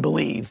door, I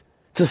believe,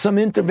 to some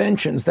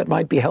interventions that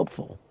might be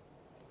helpful.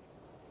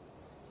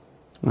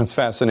 That's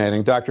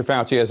fascinating. Dr.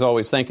 Fauci, as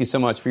always, thank you so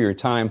much for your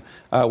time.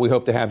 We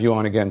hope to have you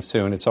on again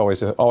soon. It's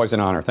always an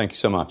honor. Thank you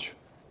so much.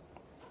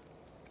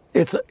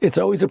 It's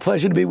always a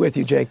pleasure to be with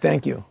you, Jake.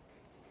 Thank you.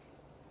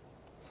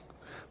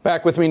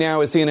 Back with me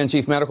now is CNN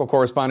Chief Medical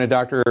Correspondent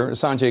Dr.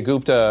 Sanjay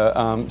Gupta.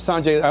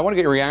 Sanjay, I want to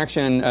get your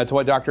reaction to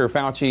what Dr.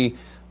 Fauci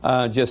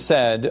just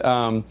said.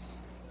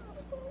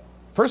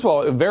 First of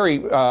all, a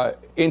very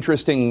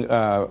interesting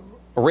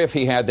riff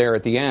he had there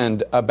at the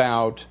end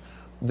about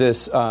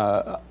this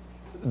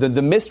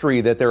the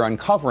mystery that they're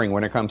uncovering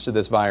when it comes to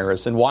this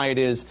virus and why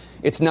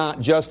it's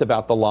not just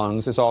about the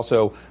lungs. It's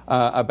also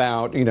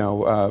about,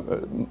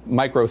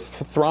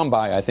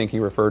 microthrombi, I think he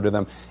referred to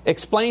them.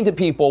 Explain to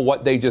people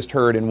what they just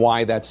heard and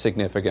why that's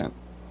significant.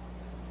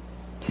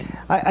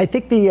 I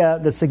think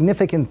the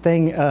significant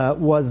thing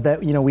was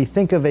that, we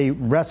think of a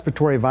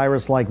respiratory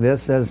virus like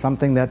this as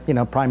something that,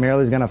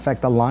 primarily is going to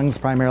affect the lungs,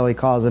 primarily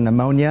cause a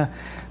pneumonia.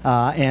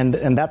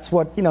 And that's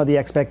what, the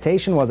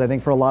expectation was, I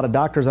think, for a lot of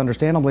doctors,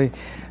 understandably,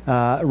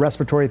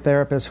 respiratory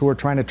therapists who were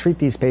trying to treat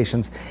these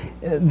patients.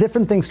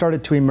 Different things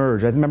started to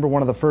emerge. I remember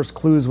one of the first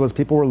clues was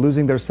people were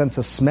losing their sense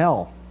of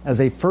smell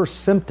as a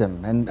first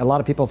symptom. And a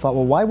lot of people thought,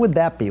 well, why would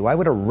that be? Why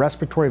would a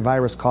respiratory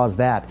virus cause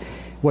that?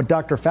 What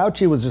Dr.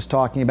 Fauci was just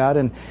talking about,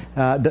 and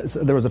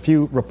there was a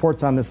few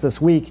reports on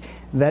this week,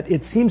 that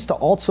it seems to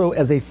also,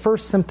 as a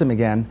first symptom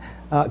again,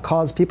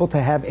 cause people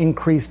to have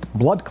increased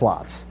blood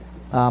clots.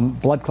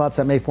 Blood clots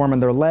that may form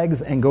in their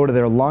legs and go to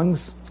their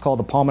lungs. It's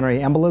called a pulmonary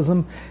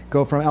embolism.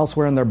 Go from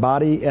elsewhere in their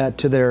body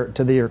to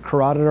their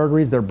carotid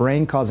arteries, their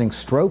brain, causing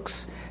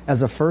strokes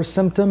as a first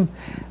symptom.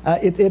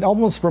 It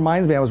almost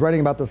reminds me, I was writing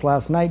about this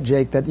last night,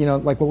 Jake, that,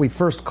 like what we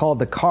first called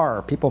the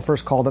car, people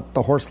first called it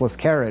the horseless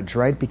carriage,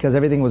 right? Because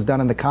everything was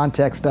done in the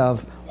context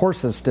of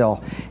horses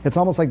still. It's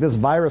almost like this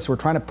virus, we're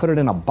trying to put it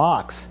in a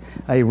box,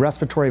 a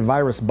respiratory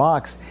virus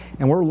box,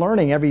 and we're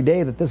learning every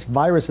day that this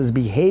virus is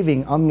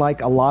behaving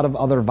unlike a lot of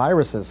other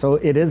viruses. So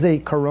it is a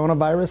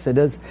coronavirus, it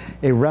is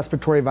a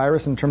respiratory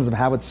virus in terms of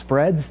how it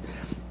spreads,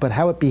 but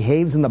how it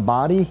behaves in the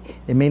body,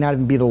 it may not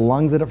even be the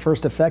lungs that it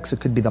first affects. It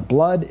could be the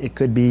blood. It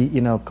could be,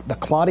 the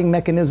clotting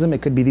mechanism.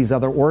 It could be these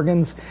other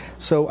organs.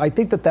 So I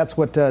think that that's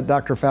what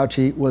Dr.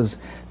 Fauci was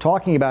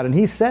talking about. And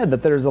he said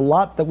that there's a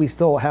lot that we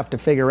still have to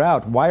figure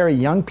out. Why are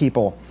young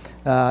people,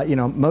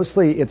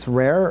 mostly it's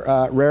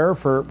rarer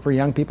for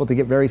young people to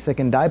get very sick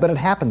and die, but it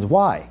happens.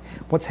 Why?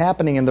 What's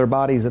happening in their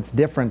bodies that's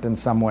different in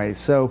some ways?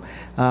 So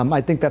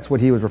I think that's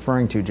what he was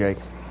referring to, Jake.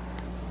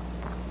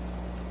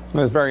 It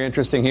was very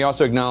interesting. He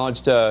also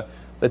acknowledged the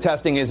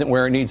testing isn't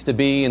where it needs to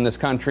be in this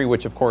country,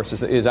 which, of course,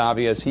 is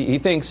obvious. He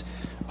thinks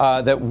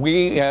that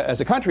we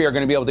as a country are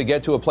going to be able to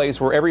get to a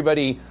place where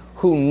everybody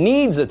who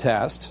needs a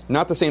test,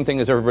 not the same thing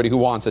as everybody who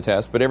wants a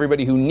test, but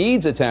everybody who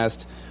needs a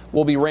test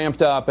will be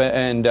ramped up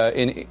and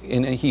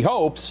he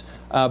hopes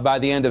by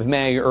the end of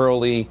May,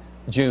 early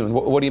June.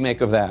 What do you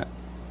make of that?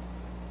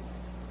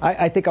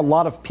 I think a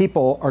lot of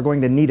people are going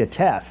to need a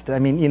test.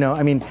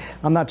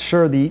 I'm not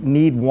sure the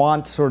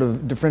need-want sort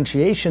of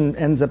differentiation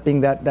ends up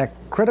being that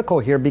critical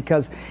here,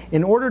 because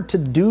in order to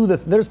do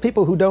there's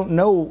people who don't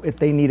know if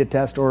they need a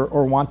test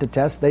or want a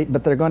test,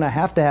 but they're going to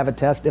have a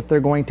test if they're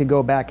going to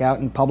go back out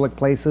in public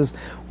places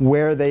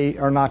where they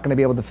are not going to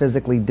be able to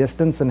physically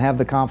distance and have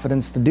the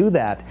confidence to do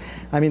that.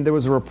 There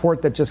was a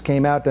report that just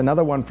came out,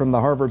 another one from the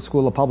Harvard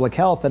School of Public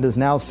Health, that is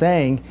now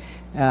saying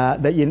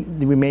that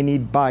we may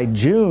need by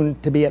June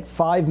to be at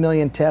 5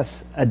 million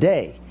tests a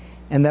day,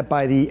 and that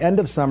by the end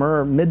of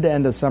summer or mid to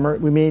end of summer,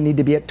 we may need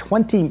to be at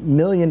 20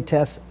 million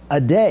tests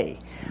a day.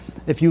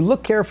 If you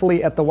look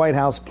carefully at the White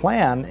House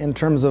plan in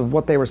terms of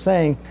what they were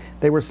saying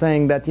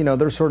that,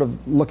 they're sort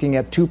of looking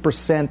at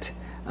 2%.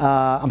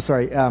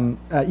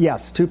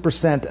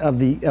 2%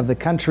 of the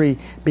country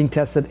being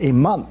tested a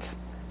month.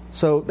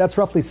 So that's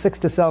roughly 6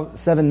 to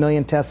 7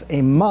 million tests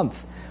a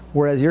month.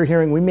 Whereas you're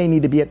hearing we may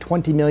need to be at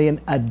 20 million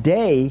a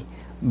day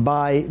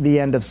by the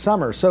end of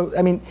summer. So,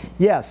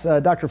 yes,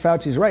 Dr.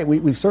 Fauci's right.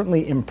 We've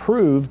certainly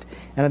improved,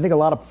 and I think a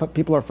lot of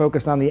people are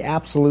focused on the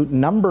absolute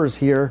numbers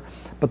here.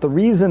 But the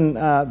reason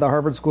the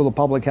Harvard School of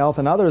Public Health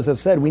and others have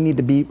said we need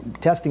to be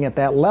testing at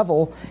that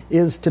level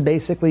is to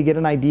basically get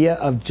an idea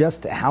of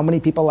just how many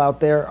people out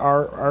there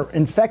are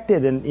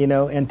infected,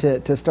 and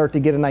to start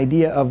to get an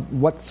idea of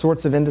what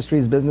sorts of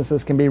industries,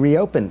 businesses can be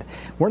reopened.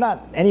 We're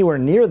not anywhere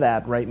near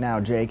that right now,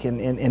 Jake,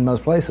 in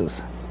most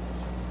places.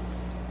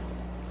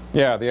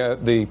 Yeah,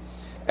 the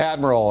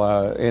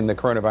admiral in the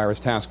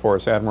coronavirus task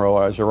force, Admiral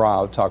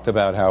Giroir, talked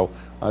about how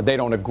they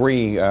don't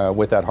agree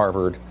with that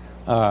Harvard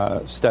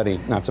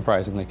study, not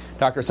surprisingly.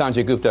 Dr.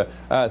 Sanjay Gupta,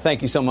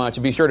 thank you so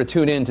much. Be sure to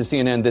tune in to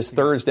CNN this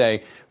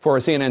Thursday for a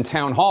CNN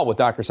town hall with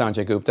Dr.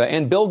 Sanjay Gupta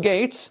and Bill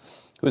Gates,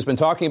 who's been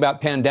talking about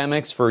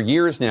pandemics for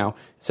years now.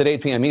 It's at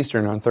 8 p.m.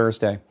 Eastern on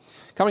Thursday.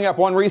 Coming up,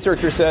 one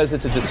researcher says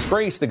it's a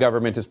disgrace the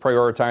government is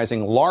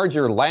prioritizing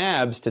larger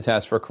labs to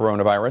test for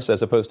coronavirus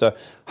as opposed to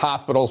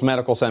hospitals,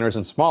 medical centers,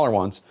 and smaller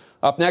ones.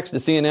 Up next, a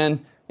CNN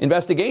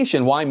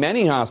investigation why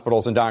many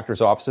hospitals and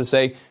doctors' offices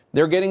say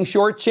they're getting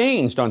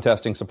shortchanged on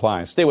testing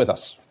supplies. Stay with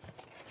us.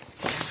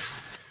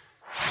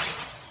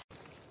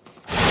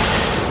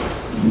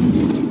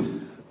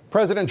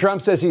 President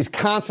Trump says he's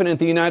confident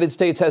the United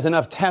States has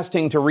enough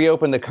testing to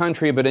reopen the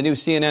country, but a new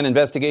CNN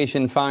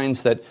investigation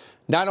finds that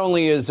not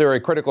only is there a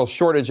critical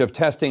shortage of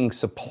testing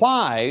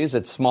supplies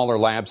at smaller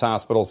labs,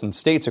 hospitals, and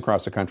states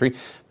across the country,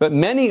 but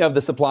many of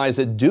the supplies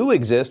that do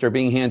exist are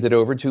being handed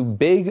over to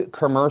big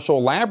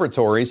commercial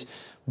laboratories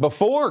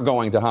before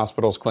going to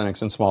hospitals,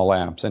 clinics, and small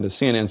labs. And as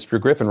CNN's Drew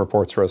Griffin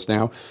reports for us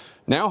now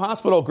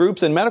hospital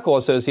groups and medical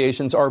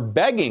associations are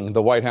begging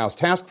the White House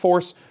task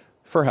force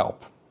for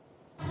help.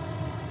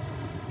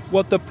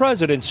 What the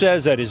president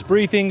says at his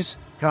briefings,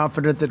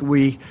 confident that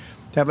we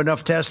have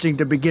enough testing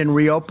to begin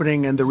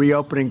reopening, and the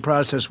reopening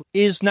process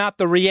is not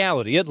the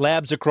reality at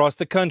labs across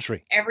the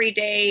country. Every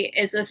day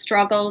is a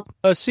struggle.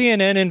 A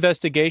CNN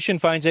investigation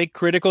finds a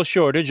critical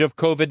shortage of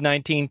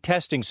COVID-19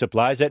 testing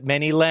supplies at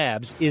many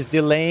labs is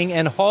delaying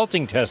and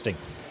halting testing.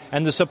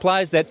 And the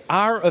supplies that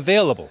are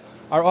available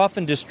are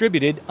often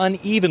distributed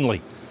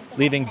unevenly,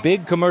 leaving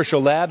big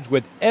commercial labs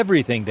with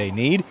everything they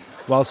need,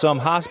 while some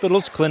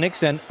hospitals,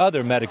 clinics, and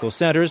other medical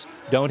centers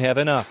don't have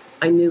enough.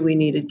 I knew we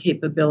needed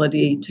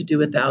capability to do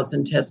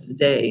 1,000 tests a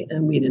day,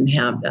 and we didn't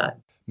have that.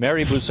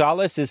 Mary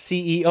Busalis is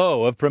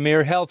CEO of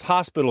Premier Health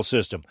Hospital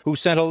System, who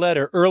sent a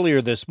letter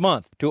earlier this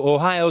month to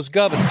Ohio's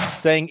governor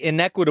saying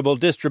inequitable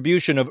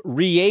distribution of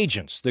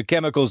reagents, the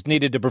chemicals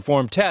needed to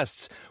perform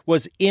tests,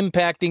 was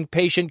impacting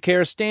patient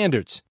care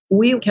standards.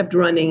 We kept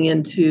running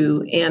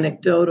into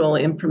anecdotal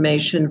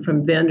information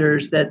from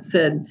vendors that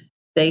said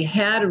they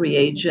had a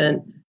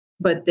reagent,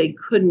 but they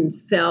couldn't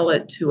sell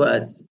it to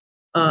us.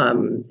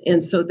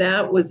 And so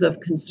that was of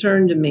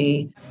concern to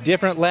me.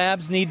 Different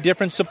labs need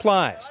different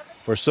supplies.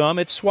 For some,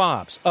 it's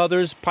swabs,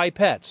 others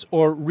pipettes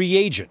or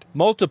reagent.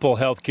 Multiple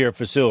healthcare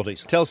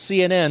facilities tell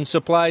CNN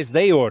supplies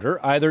they order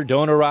either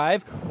don't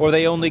arrive or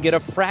they only get a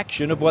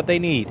fraction of what they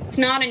need. It's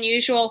not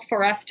unusual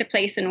for us to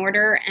place an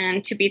order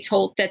and to be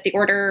told that the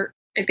order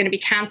is going to be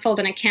canceled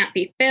and it can't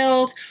be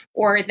filled,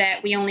 or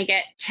that we only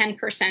get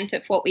 10%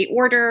 of what we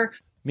order.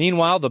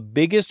 Meanwhile, the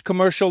biggest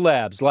commercial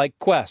labs like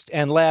Quest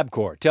and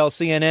LabCorp tell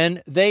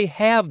CNN they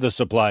have the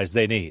supplies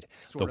they need.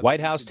 The White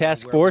House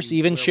task force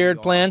even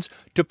shared plans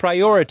to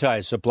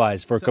prioritize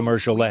supplies for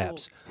commercial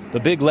labs. The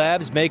big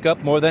labs make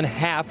up more than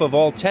half of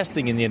all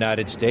testing in the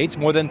United States,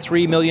 more than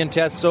 3 million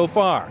tests so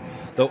far.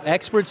 Though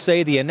experts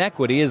say the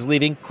inequity is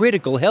leaving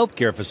critical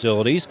healthcare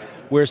facilities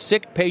where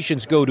sick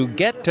patients go to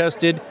get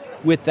tested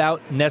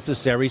without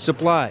necessary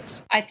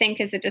supplies. I think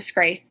is a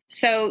disgrace.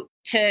 So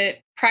to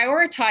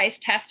prioritize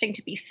testing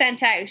to be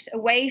sent out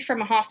away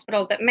from a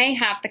hospital that may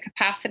have the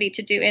capacity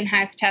to do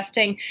in-house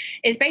testing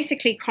is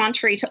basically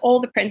contrary to all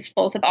the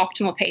principles of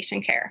optimal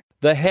patient care.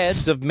 The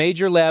heads of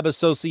major lab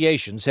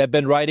associations have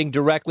been writing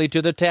directly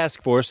to the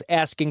task force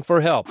asking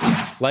for help,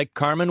 like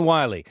Carmen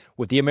Wiley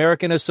with the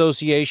American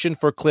Association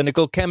for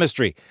Clinical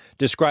Chemistry,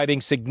 describing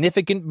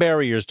significant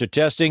barriers to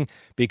testing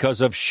because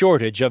of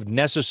shortage of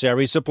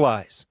necessary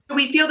supplies.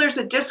 We feel there's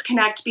a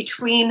disconnect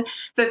between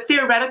the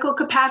theoretical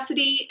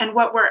capacity and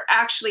what we're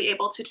actually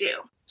able to do.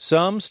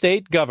 Some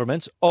state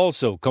governments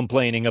also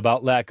complaining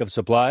about lack of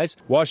supplies.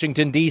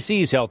 Washington,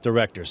 D.C.'s health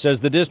director says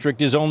the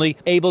district is only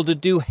able to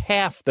do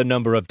half the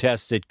number of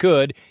tests it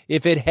could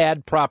if it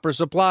had proper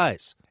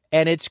supplies.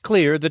 And it's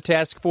clear the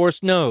task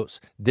force knows.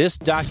 This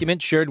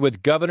document shared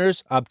with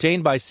governors,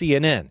 obtained by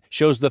CNN,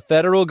 shows the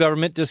federal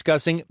government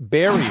discussing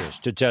barriers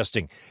to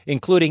testing,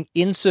 including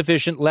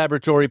insufficient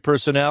laboratory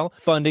personnel,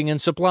 funding,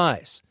 and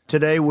supplies.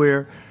 Today,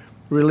 we're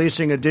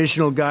releasing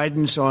additional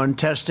guidance on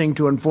testing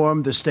to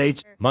inform the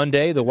states.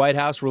 Monday, the White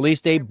House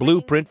released a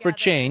blueprint for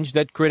change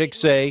that critics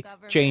say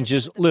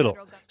changes little.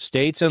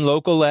 States and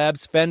local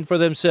labs fend for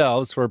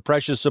themselves for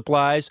precious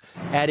supplies,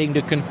 adding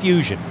to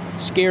confusion,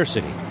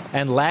 scarcity,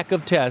 and lack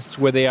of tests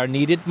where they are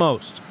needed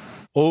most.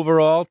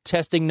 Overall,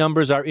 testing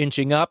numbers are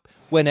inching up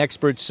when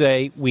experts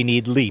say we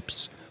need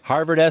leaps.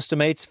 Harvard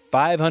estimates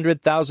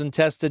 500,000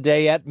 tests a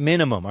day at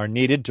minimum are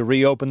needed to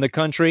reopen the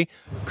country.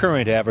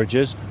 Current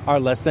averages are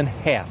less than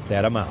half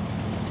that amount.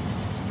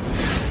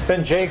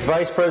 And Jake,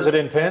 Vice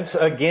President Pence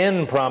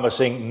again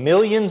promising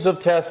millions of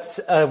tests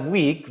a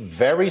week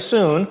very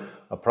soon,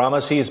 a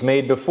promise he's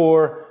made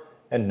before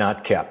and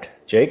not kept.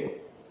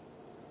 Jake?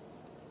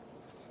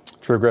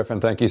 Drew Griffin,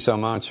 thank you so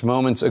much.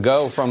 Moments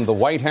ago from the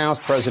White House,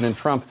 President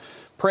Trump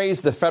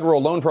praised the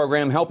federal loan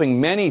program, helping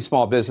many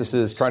small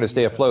businesses try to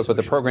stay afloat. But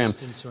the program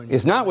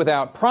is not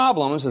without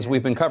problems, as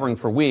we've been covering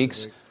for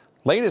weeks.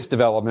 Latest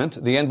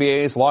development, the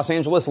NBA's Los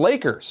Angeles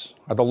Lakers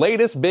are the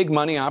latest big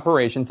money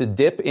operation to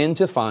dip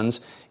into funds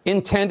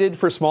intended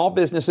for small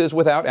businesses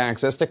without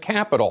access to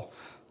capital.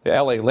 The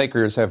LA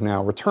Lakers have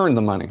now returned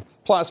the money.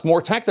 Plus,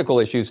 more technical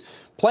issues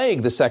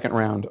plague the second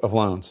round of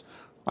loans.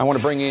 I want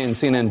to bring in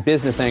CNN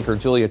business anchor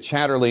Julia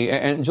Chatterley.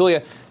 And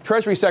Julia,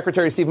 Treasury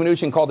Secretary Steve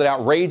Mnuchin called it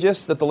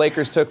outrageous that the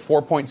Lakers took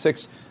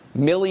 $4.6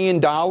 million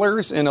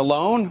in a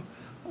loan.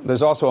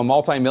 There's also a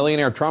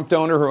multimillionaire Trump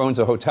donor who owns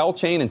a hotel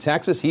chain in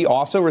Texas. He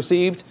also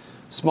received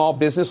small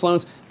business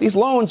loans. These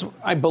loans,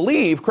 I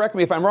believe, correct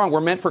me if I'm wrong,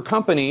 were meant for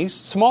companies,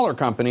 smaller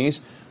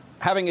companies,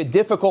 having a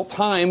difficult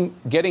time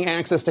getting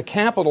access to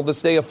capital to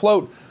stay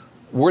afloat.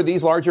 Were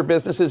these larger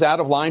businesses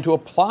out of line to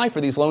apply for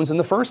these loans in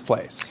the first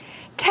place?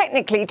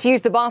 Technically, to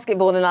use the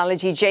basketball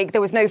analogy, Jake,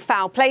 there was no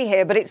foul play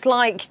here, but it's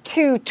like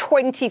two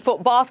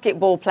 20-foot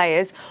basketball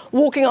players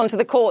walking onto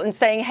the court and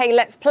saying, hey,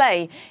 let's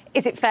play.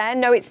 Is it fair?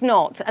 No, it's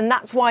not. And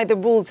that's why the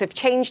rules have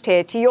changed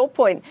here. To your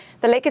point,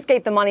 the Lakers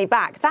gave the money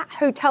back. That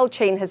hotel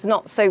chain has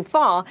not so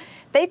far.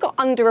 They've got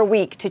under a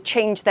week to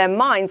change their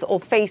minds or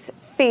face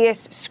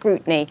fierce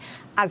scrutiny,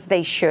 as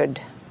they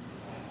should.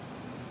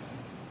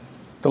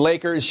 The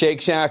Lakers,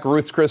 Shake Shack,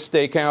 Ruth's Chris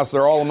Steakhouse,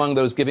 they're all among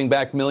those giving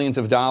back millions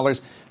of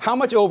dollars. How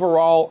much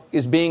overall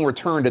is being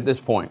returned at this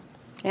point?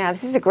 Yeah,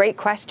 this is a great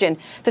question.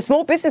 The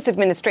Small Business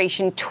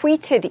Administration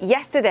tweeted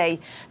yesterday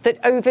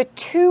that over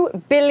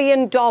 $2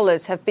 billion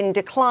have been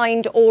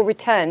declined or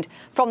returned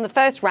from the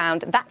first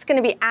round. That's going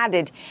to be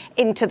added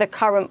into the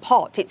current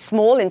pot. It's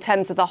small in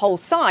terms of the whole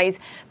size,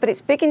 but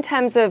it's big in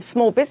terms of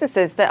small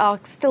businesses that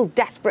are still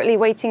desperately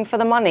waiting for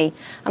the money.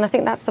 And I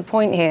think that's the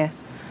point here.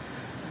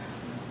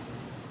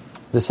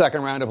 The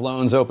second round of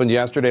loans opened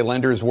yesterday.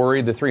 Lenders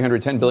worried the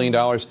 $310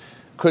 billion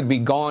could be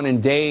gone in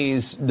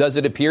days. Does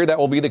it appear that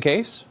will be the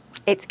case?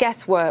 It's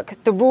guesswork.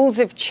 The rules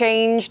have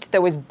changed.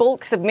 There was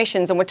bulk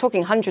submissions, and we're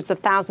talking hundreds of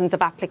thousands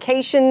of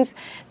applications.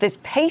 There's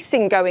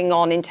pacing going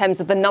on in terms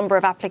of the number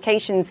of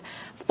applications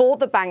for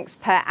the banks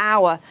per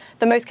hour.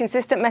 The most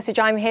consistent message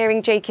I'm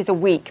hearing, Jake, is a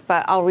week,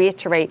 but I'll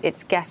reiterate,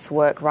 it's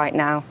guesswork right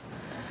now.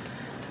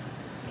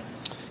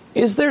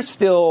 Is there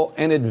still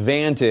an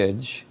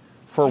advantage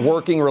for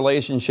working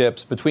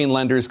relationships between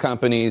lenders,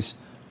 companies,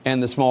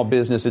 and the Small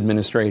Business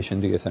Administration,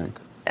 do you think?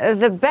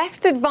 The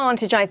best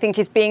advantage, I think,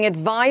 is being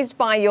advised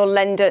by your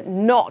lender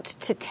not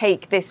to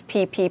take this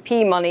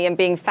PPP money and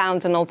being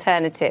found an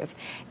alternative.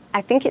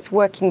 I think it's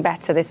working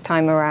better this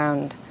time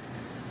around.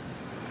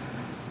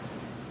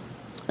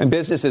 And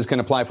businesses can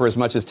apply for as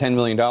much as $10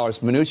 million.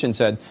 Mnuchin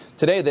said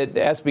today that the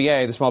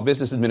SBA, the Small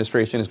Business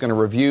Administration, is going to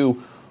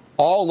review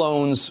all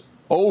loans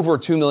over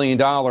 $2 million.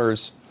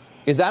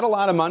 Is that a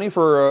lot of money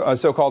for a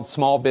so-called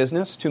small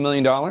business, $2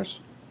 million?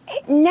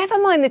 Never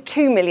mind the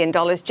 $2 million,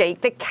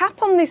 Jake. The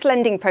cap on this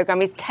lending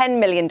program is $10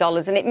 million,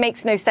 and it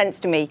makes no sense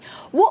to me.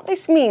 What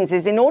this means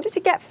is in order to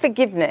get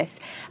forgiveness,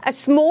 a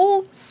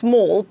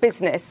small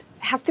business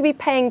has to be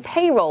paying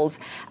payrolls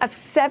of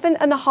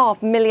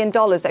 $7.5 million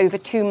over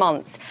 2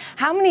 months.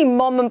 How many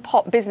mom and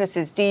pop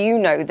businesses do you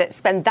know that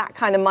spend that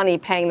kind of money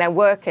paying their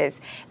workers?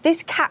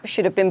 This cap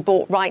should have been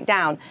brought right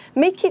down.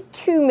 Make it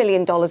 $2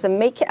 million and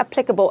make it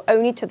applicable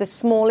only to the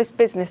smallest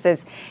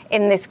businesses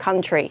in this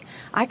country.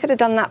 I could have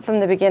done that from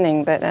the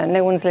beginning, but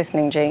no one's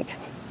listening, Jake.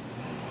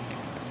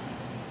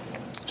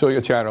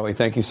 Julia Chatterley,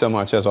 thank you so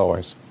much, as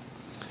always.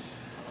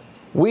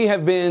 We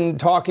have been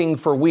talking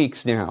for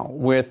weeks now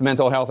with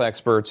mental health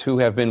experts who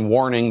have been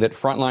warning that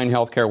frontline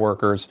healthcare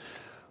workers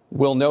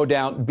will no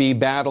doubt be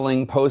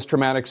battling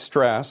post-traumatic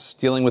stress,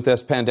 dealing with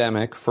this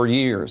pandemic for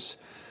years.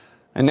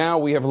 And now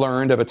we have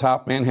learned of a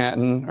top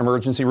Manhattan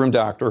emergency room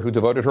doctor who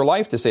devoted her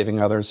life to saving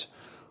others,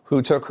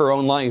 who took her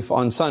own life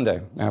on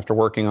Sunday after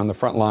working on the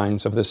front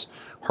lines of this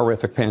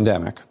horrific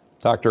pandemic.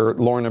 Dr.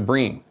 Lorna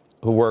Breen,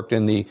 who worked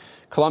in the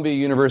Columbia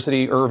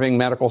University Irving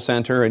Medical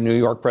Center and New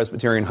York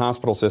Presbyterian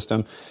Hospital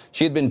System.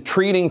 She had been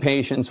treating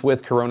patients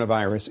with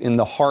coronavirus in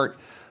the heart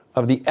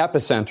of the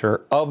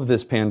epicenter of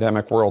this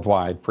pandemic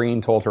worldwide.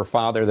 Breen told her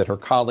father that her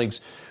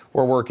colleagues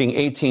were working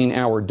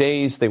 18-hour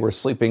days. They were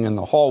sleeping in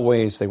the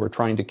hallways. They were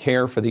trying to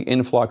care for the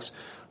influx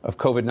of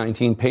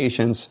COVID-19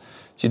 patients.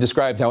 She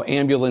described how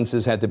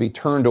ambulances had to be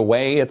turned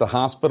away at the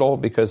hospital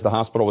because the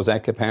hospital was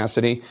at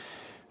capacity.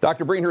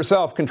 Dr. Breen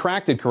herself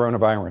contracted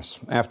coronavirus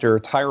after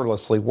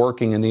tirelessly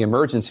working in the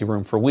emergency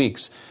room for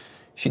weeks.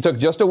 She took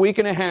just a week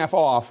and a half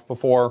off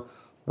before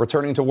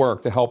returning to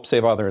work to help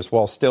save others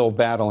while still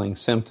battling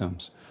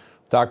symptoms.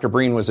 Dr.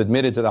 Breen was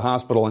admitted to the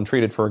hospital and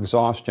treated for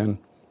exhaustion.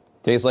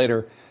 Days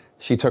later,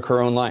 she took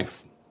her own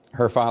life.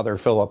 Her father,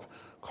 Philip,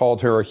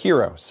 called her a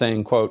hero,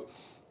 saying, quote,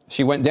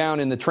 "She went down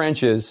in the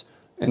trenches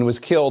and was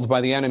killed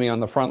by the enemy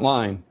on the front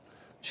line.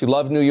 She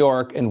loved New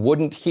York and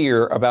wouldn't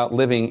hear about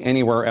living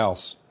anywhere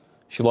else.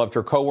 She loved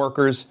her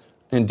coworkers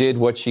and did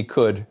what she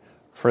could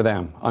for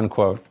them,"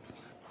 unquote.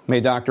 May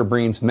Dr.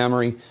 Breen's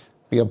memory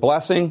be a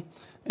blessing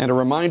and a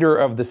reminder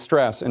of the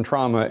stress and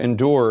trauma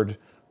endured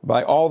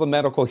by all the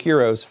medical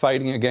heroes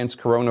fighting against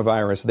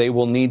coronavirus. They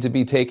will need to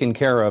be taken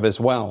care of as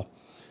well.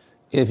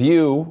 If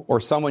you or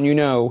someone you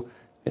know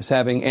is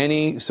having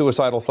any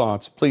suicidal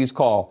thoughts, please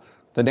call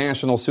the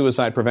National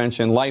Suicide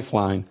Prevention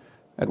Lifeline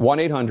at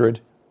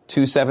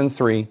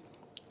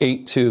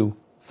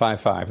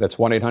 1-800-273-8255. That's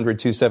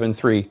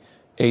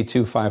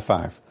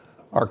 1-800-273-8255.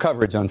 Our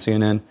coverage on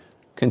CNN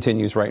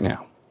continues right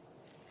now.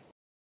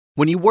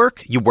 When you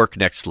work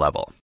next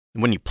level.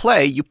 And when you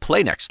play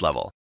next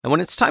level. And when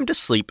it's time to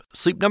sleep,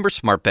 Sleep Number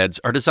smart beds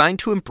are designed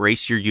to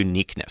embrace your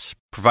uniqueness,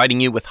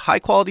 providing you with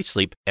high-quality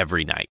sleep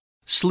every night.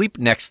 Sleep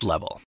next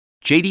level.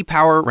 J.D.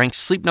 Power ranks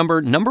Sleep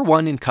Number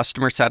 #1 in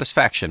customer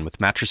satisfaction with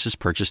mattresses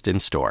purchased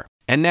in-store.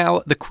 And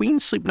now, the Queen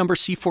Sleep Number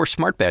C4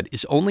 smart bed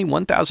is only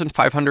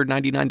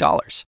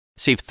 $1,599.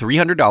 Save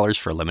 $300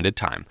 for a limited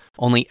time,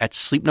 only at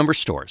Sleep Number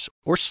stores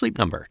or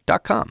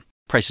sleepnumber.com.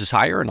 Prices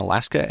higher in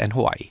Alaska and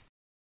Hawaii.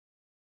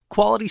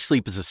 Quality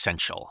sleep is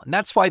essential, and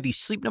that's why the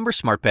Sleep Number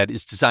smart bed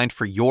is designed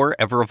for your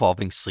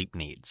ever-evolving sleep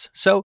needs.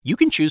 So you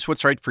can choose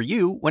what's right for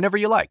you whenever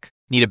you like.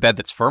 Need a bed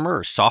that's firmer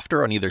or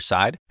softer on either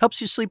side? Helps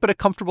you sleep at a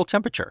comfortable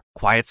temperature.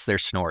 Quiets their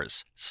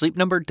snores. Sleep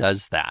Number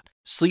does that.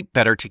 Sleep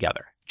better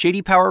together.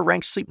 J.D. Power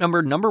ranks Sleep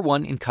Number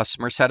 #1 in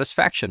customer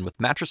satisfaction with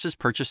mattresses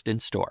purchased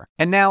in-store.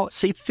 And now,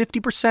 save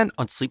 50%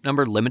 on Sleep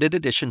Number limited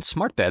edition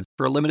smart beds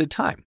for a limited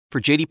time. For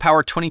J.D.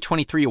 Power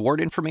 2023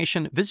 award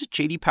information, visit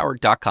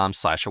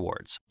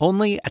jdpower.com/awards.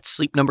 Only at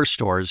Sleep Number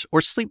stores or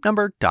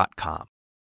sleepnumber.com.